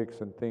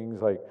statistics and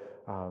things like,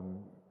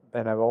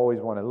 and I always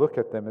want to look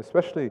at them,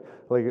 especially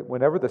like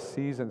whenever the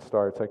season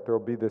starts, like there'll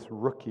be this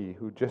rookie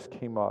who just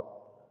came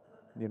up,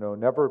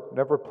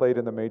 never played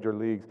in the major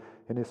leagues.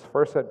 In his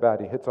first at bat,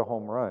 he hits a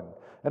home run.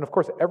 And of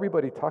course,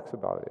 everybody talks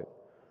about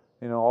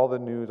it. All the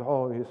news,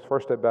 his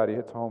first at bat, he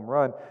hits a home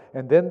run.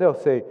 And then they'll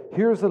say,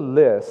 here's a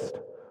list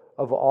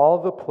of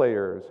all the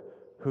players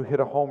who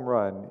hit a home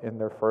run in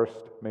their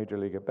first major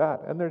league at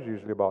bat. And there's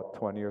usually about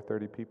 20 or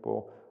 30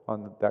 people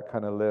on that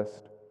kind of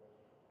list.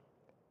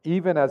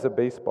 Even as a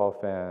baseball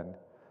fan,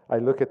 I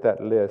look at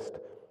that list,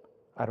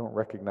 I don't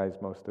recognize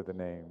most of the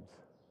names.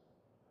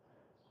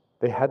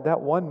 They had that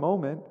one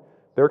moment.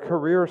 Their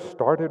career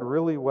started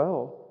really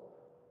well.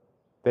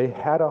 They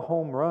had a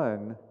home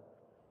run.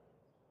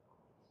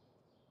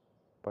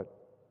 But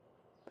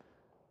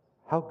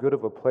how good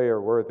of a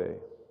player were they?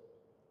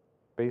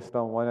 Based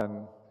on one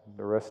and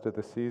the rest of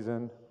the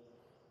season?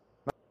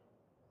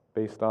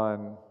 Based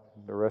on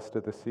the rest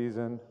of the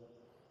season?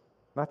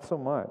 Not so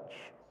much.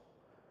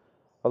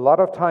 A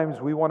lot of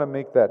times we want to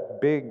make that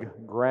big,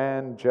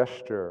 grand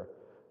gesture,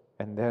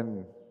 and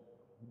then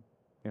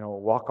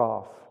walk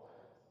off.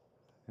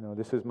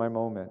 This is my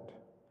moment.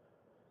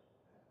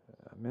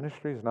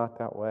 Ministry is not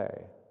that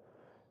way.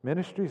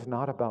 Ministry is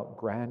not about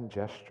grand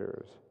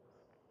gestures.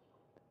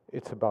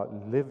 It's about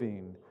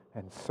living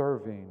and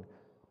serving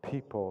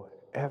people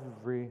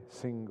every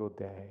single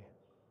day.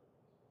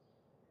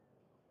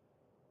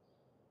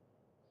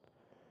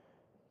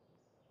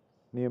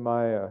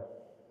 Nehemiah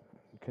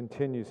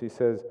continues, he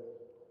says,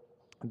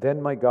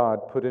 "Then my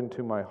God put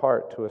into my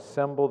heart to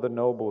assemble the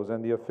nobles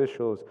and the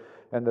officials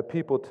and the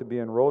people to be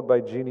enrolled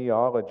by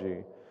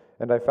genealogy.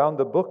 And I found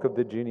the book of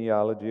the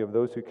genealogy of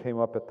those who came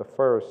up at the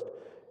first,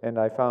 and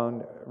I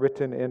found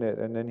written in it,"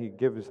 and then he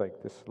gives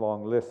like this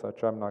long list,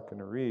 which I'm not going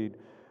to read.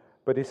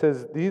 But he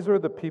says, "These are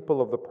the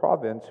people of the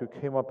province who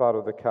came up out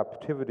of the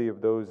captivity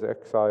of those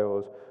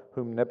exiles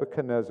whom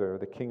Nebuchadnezzar,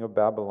 the king of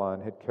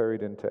Babylon, had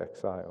carried into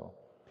exile.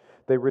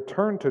 They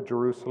returned to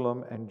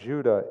Jerusalem and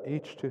Judah,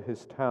 each to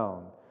his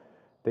town.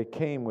 They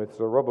came with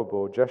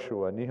Zerubbabel,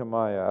 Jeshua,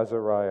 Nehemiah,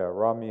 Azariah,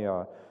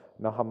 Ramiah,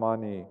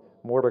 Nahamani,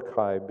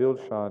 Mordecai,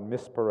 Bilshan,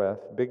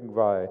 Mispereth,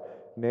 Bigvai,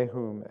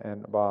 Nahum,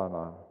 and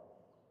Baanah."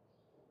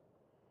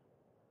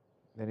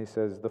 Then he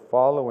says, "The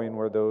following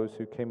were those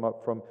who came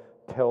up from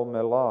Tel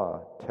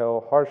Melah,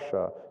 Tel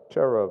Harsha,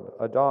 Cherub,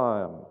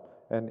 Adam,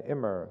 and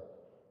Immer.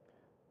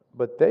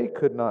 But they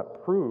could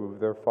not prove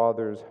their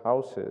fathers'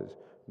 houses,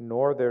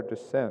 nor their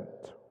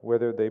descent,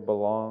 whether they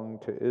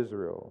belonged to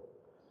Israel."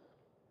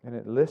 And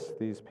it lists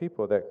these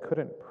people that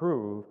couldn't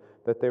prove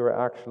that they were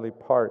actually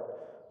part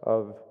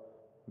of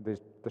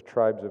the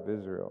tribes of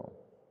Israel.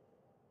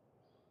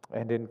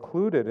 And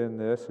included in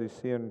this, you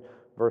see in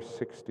verse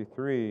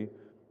 63,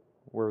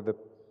 were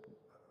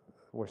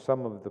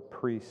some of the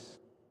priests.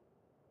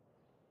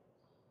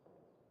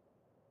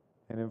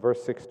 And in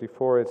verse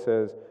 64 it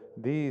says,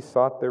 "These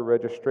sought their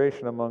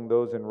registration among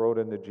those enrolled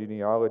in the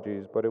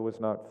genealogies, but it was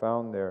not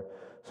found there.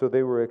 So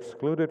they were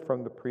excluded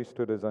from the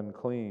priesthood as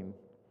unclean.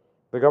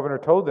 The governor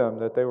told them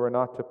that they were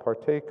not to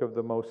partake of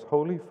the most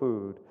holy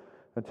food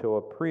until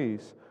a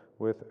priest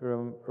with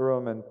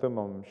Urim and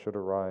Thummim should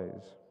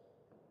arise."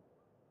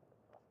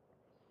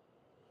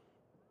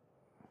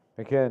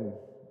 Again,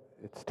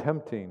 it's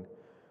tempting.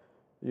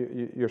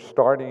 You're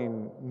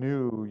starting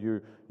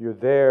new. You're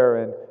there,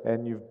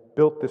 and you've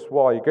built this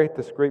wall. You get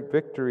this great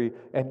victory,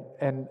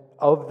 and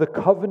of the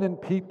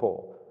covenant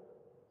people,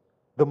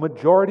 the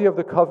majority of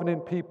the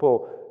covenant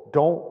people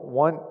don't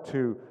want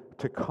to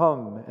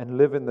come and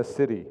live in the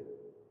city.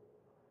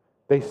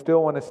 They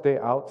still want to stay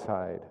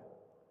outside.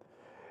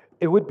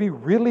 It would be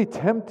really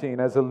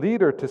tempting as a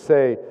leader to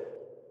say,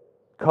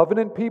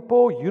 "Covenant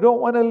people, you don't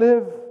want to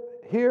live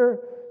here?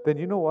 Then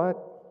you know what?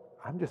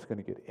 I'm just going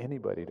to get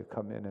anybody to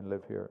come in and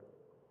live here."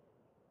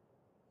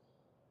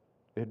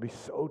 It'd be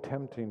so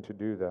tempting to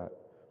do that.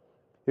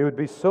 It would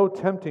be so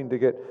tempting to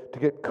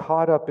get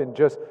caught up in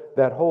just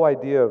that whole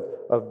idea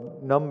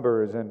of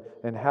numbers and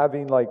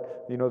having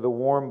the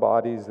warm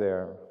bodies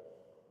there.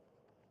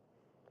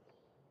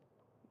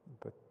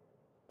 But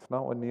it's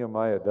not what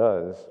Nehemiah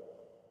does.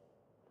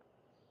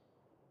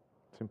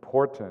 It's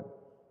important.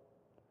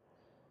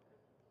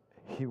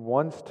 He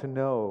wants to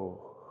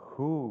know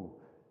who's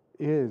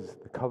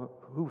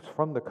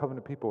from the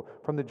covenant people,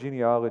 from the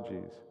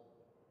genealogies.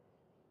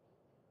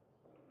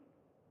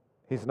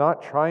 He's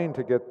not trying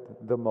to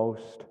get the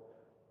most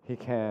he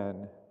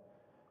can.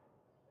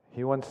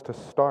 He wants to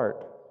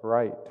start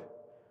right.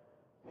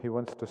 He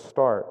wants to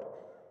start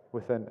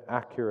with an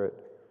accurate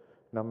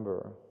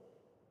number.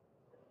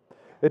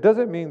 It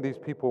doesn't mean these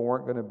people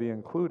weren't going to be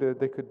included.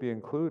 They could be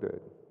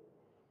included.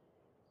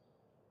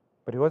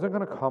 But he wasn't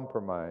going to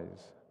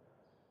compromise.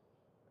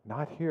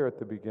 Not here at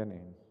the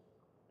beginning.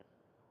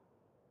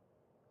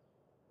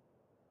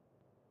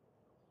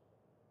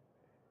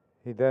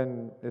 It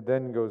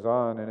then goes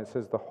on, and it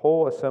says the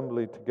whole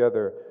assembly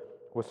together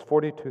was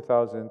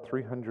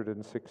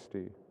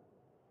 42,360.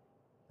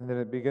 And then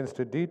it begins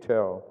to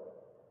detail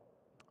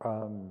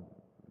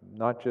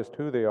not just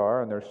who they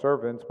are and their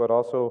servants, but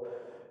also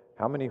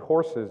how many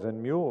horses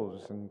and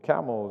mules and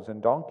camels and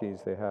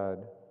donkeys they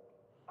had.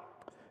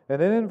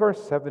 And then in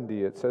verse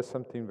 70, it says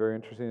something very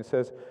interesting. It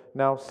says,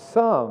 "Now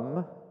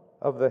some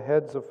of the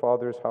heads of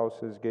fathers'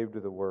 houses gave to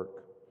the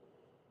work."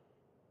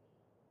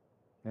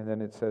 And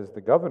then it says,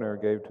 "The governor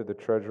gave to the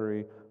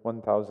treasury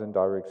 1,000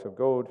 darics of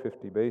gold,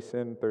 50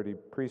 basin, 30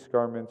 priest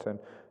garments, and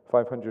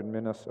 500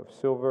 minas of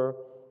silver."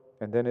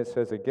 And then it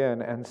says again,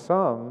 "And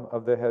some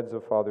of the heads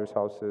of fathers'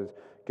 houses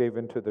gave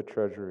into the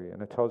treasury."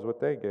 And it tells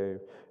what they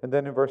gave. And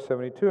then in verse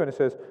 72, and it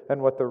says,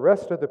 "And what the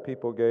rest of the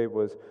people gave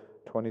was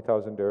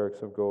 20,000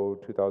 darics of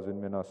gold,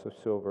 2,000 minas of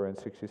silver, and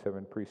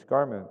 67 priest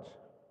garments."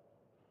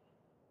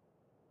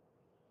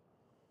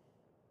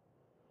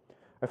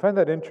 I find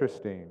that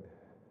interesting.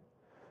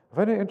 I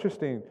find it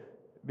interesting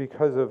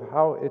because of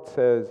how it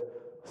says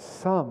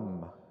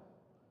some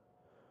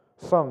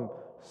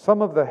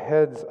of the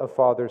heads of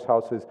fathers'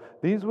 houses.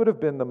 These would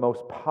have been the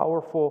most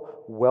powerful,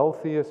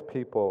 wealthiest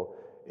people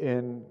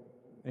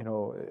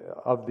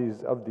of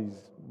these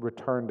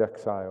returned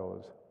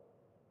exiles.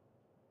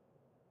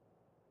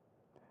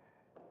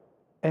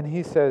 And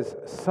he says,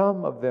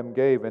 some of them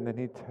gave, and then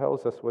he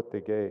tells us what they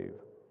gave.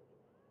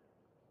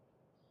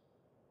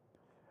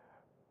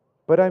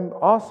 But I'm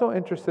also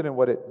interested in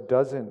what it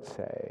doesn't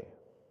say.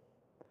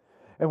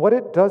 And what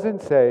it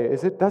doesn't say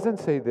is, it doesn't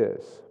say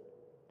this.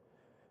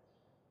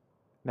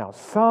 Now,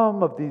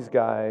 some of these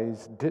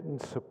guys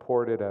didn't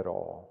support it at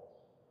all.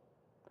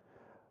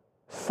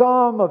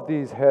 Some of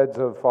these heads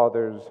of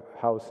fathers'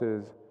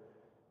 houses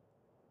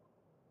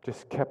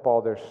just kept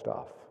all their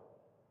stuff.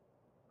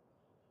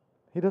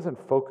 He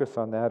doesn't focus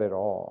on that at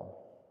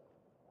all.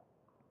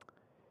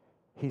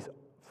 He's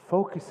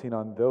focusing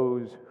on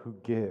those who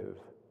give,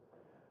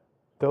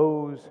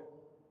 those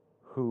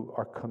who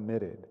are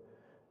committed,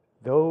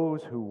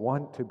 those who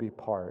want to be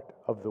part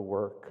of the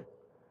work,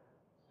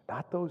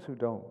 not those who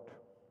don't.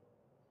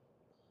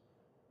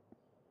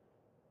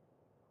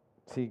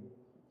 See,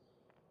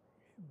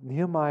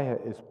 Nehemiah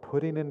is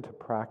putting into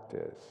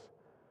practice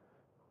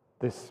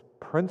this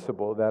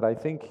principle that I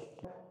think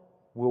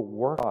will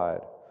work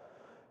God,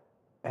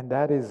 and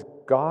that is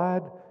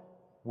God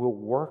will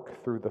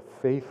work through the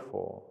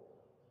faithful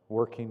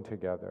working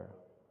together.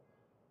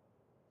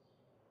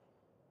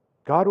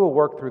 God will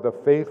work through the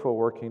faithful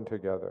working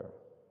together.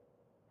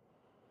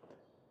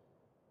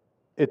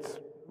 It's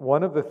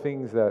one of the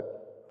things that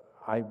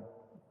I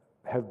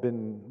have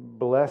been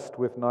blessed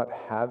with not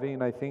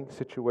having, I think,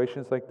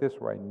 situations like this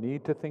where I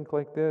need to think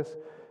like this.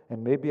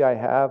 And maybe I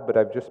have, but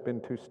I've just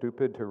been too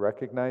stupid to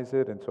recognize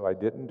it, and so I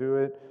didn't do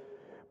it.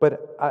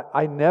 But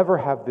I never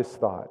have this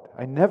thought.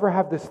 I never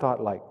have this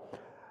thought like,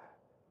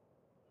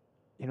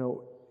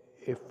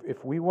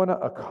 if we want to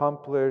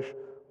accomplish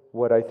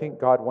what I think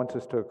God wants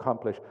us to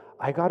accomplish,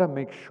 I got to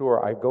make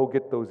sure I go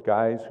get those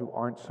guys who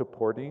aren't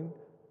supporting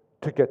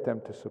to get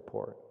them to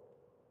support.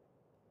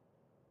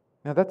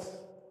 Now that's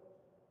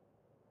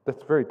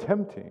very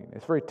tempting.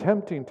 It's very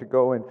tempting to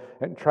go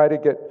and try to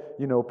get,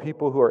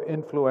 people who are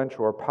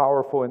influential or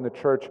powerful in the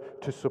church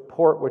to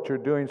support what you're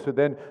doing, so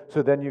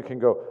then you can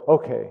go,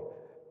 okay,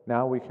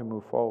 now we can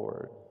move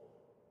forward.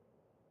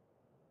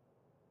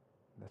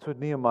 That's what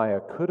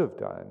Nehemiah could have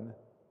done.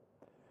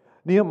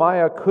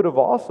 Nehemiah could have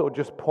also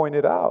just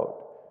pointed out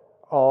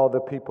all the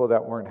people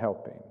that weren't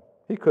helping.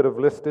 He could have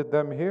listed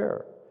them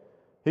here.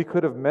 He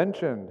could have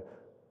mentioned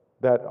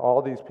that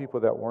all these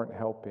people that weren't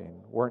helping,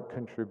 weren't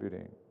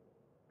contributing.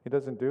 He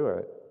doesn't do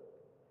it.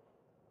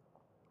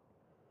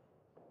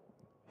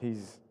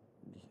 He's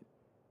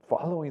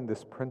following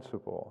this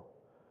principle.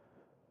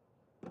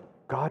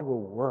 God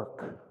will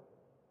work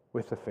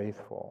with the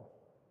faithful.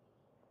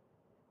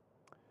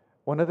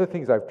 One of the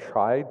things I've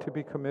tried to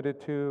be committed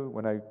to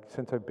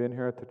since I've been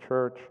here at the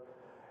church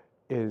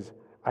is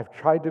I've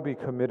tried to be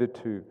committed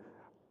to,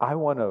 I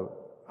want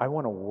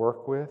to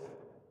work with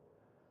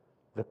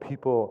the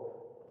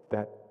people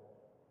that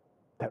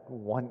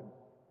want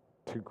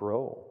to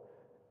grow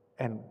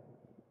and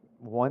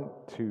want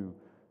to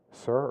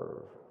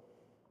serve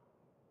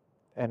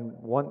and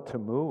want to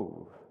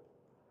move.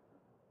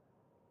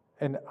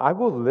 And I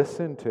will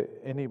listen to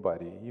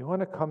anybody. You want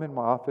to come in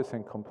my office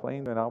and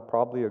complain, and I'll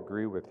probably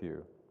agree with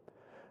you.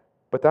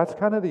 But that's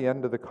kind of the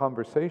end of the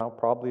conversation. I'll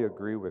probably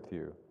agree with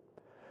you.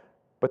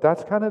 But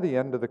that's kind of the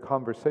end of the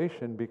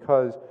conversation,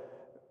 because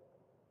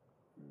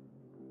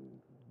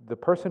the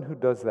person who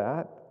does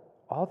that,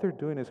 all they're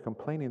doing is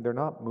complaining. They're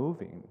not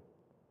moving.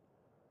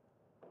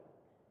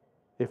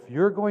 If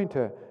you're going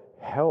to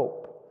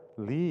help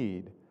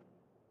lead,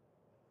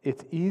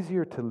 it's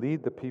easier to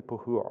lead the people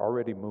who are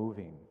already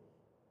moving.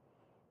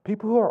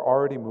 People who are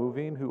already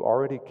moving, who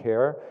already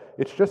care,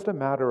 it's just a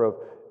matter of,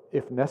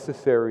 if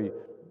necessary,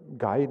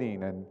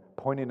 guiding and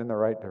pointing in the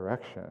right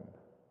direction.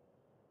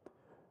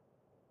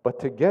 But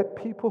to get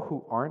people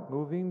who aren't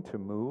moving to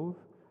move,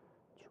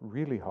 it's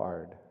really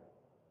hard.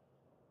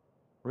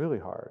 Really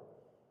hard.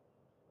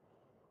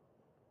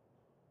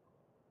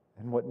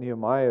 And what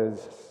Nehemiah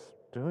is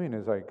doing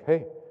is like,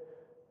 hey,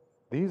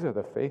 these are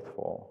the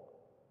faithful.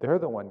 They're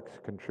the ones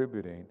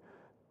contributing.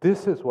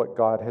 This is what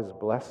God has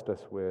blessed us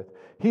with.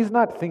 He's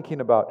not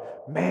thinking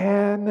about,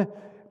 man,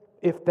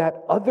 if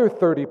that other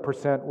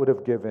 30% would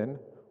have given,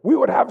 we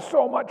would have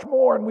so much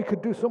more and we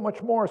could do so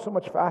much more, so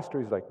much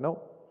faster. He's like,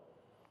 no.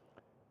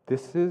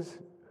 This is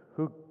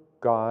who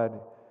God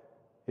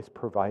is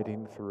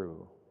providing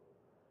through.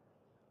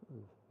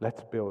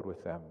 Let's build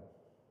with them.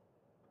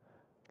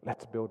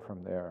 Let's build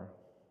from there.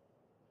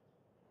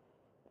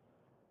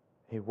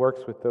 He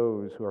works with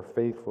those who are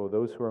faithful,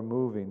 those who are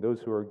moving, those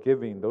who are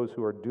giving, those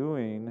who are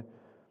doing,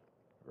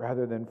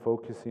 rather than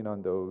focusing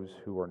on those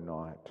who are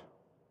not.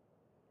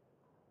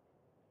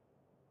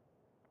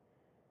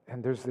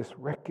 And there's this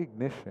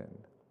recognition.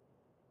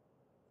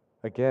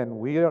 Again,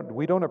 we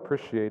don't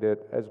appreciate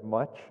it as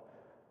much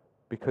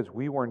because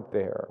we weren't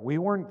there. We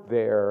weren't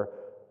there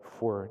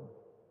for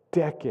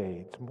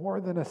decades, more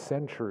than a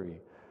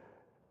century,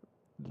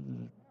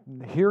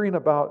 hearing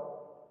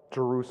about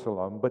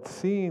Jerusalem, but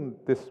seeing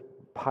this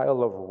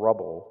pile of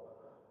rubble.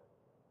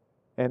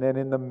 And then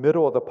in the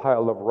middle of the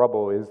pile of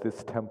rubble is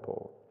this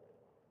temple.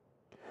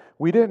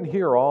 We didn't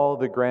hear all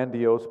the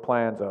grandiose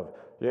plans of,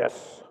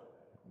 yes,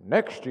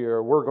 next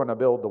year we're going to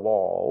build the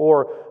wall,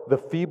 or the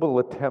feeble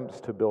attempts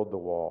to build the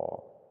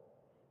wall.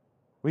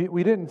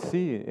 We didn't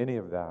see any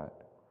of that.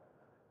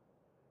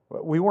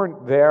 We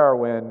weren't there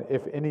when,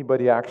 if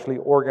anybody actually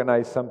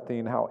organized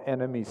something, how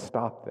enemies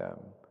stopped them.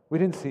 We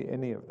didn't see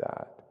any of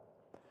that.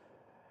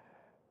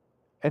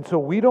 And so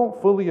we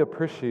don't fully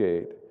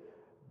appreciate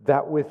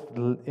that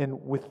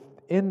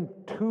within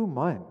 2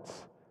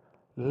 months,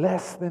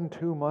 less than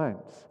 2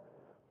 months,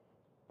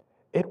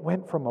 it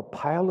went from a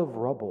pile of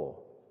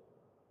rubble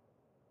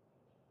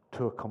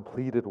to a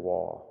completed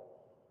wall.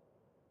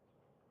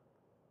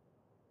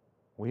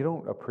 We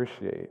don't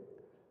appreciate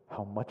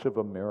how much of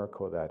a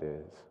miracle that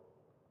is.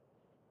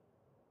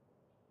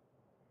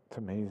 It's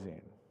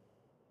amazing.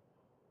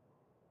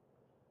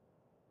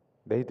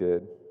 They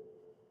did.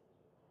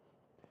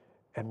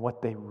 And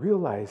what they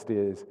realized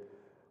is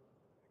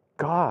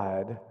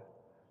God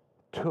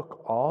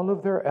took all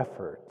of their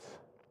efforts,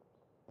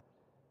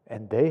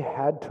 and they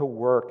had to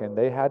work, and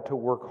they had to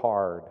work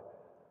hard.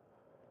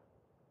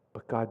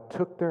 But God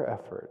took their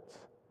efforts,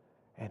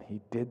 and He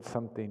did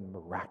something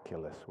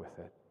miraculous with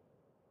it.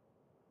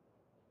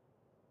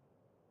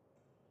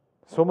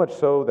 So much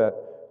so that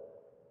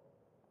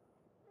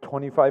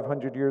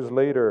 2,500 years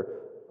later,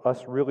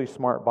 us really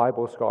smart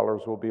Bible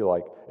scholars will be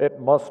like, it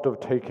must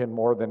have taken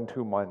more than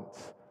 2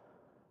 months.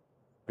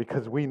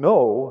 Because we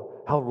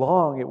know how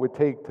long it would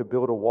take to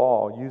build a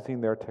wall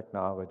using their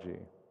technology.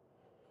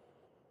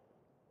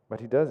 But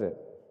He does it.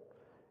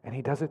 And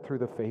He does it through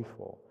the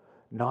faithful.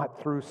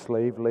 Not through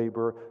slave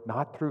labor,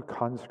 not through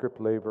conscript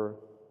labor.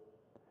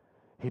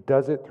 He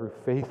does it through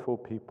faithful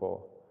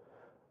people.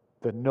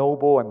 The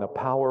noble and the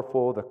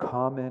powerful, the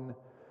common,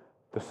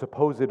 the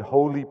supposed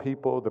holy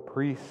people, the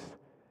priests,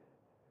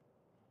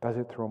 does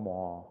it through them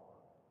all.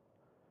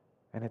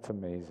 And it's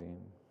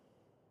amazing.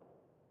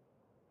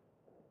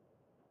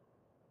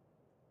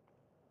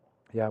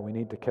 Yeah, we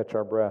need to catch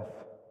our breath.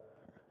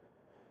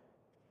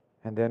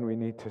 And then we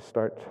need to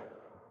start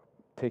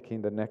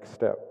taking the next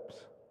steps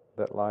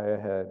that lie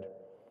ahead.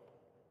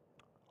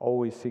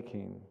 Always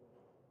seeking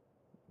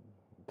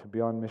to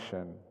be on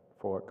mission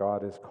for what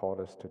God has called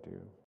us to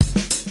do.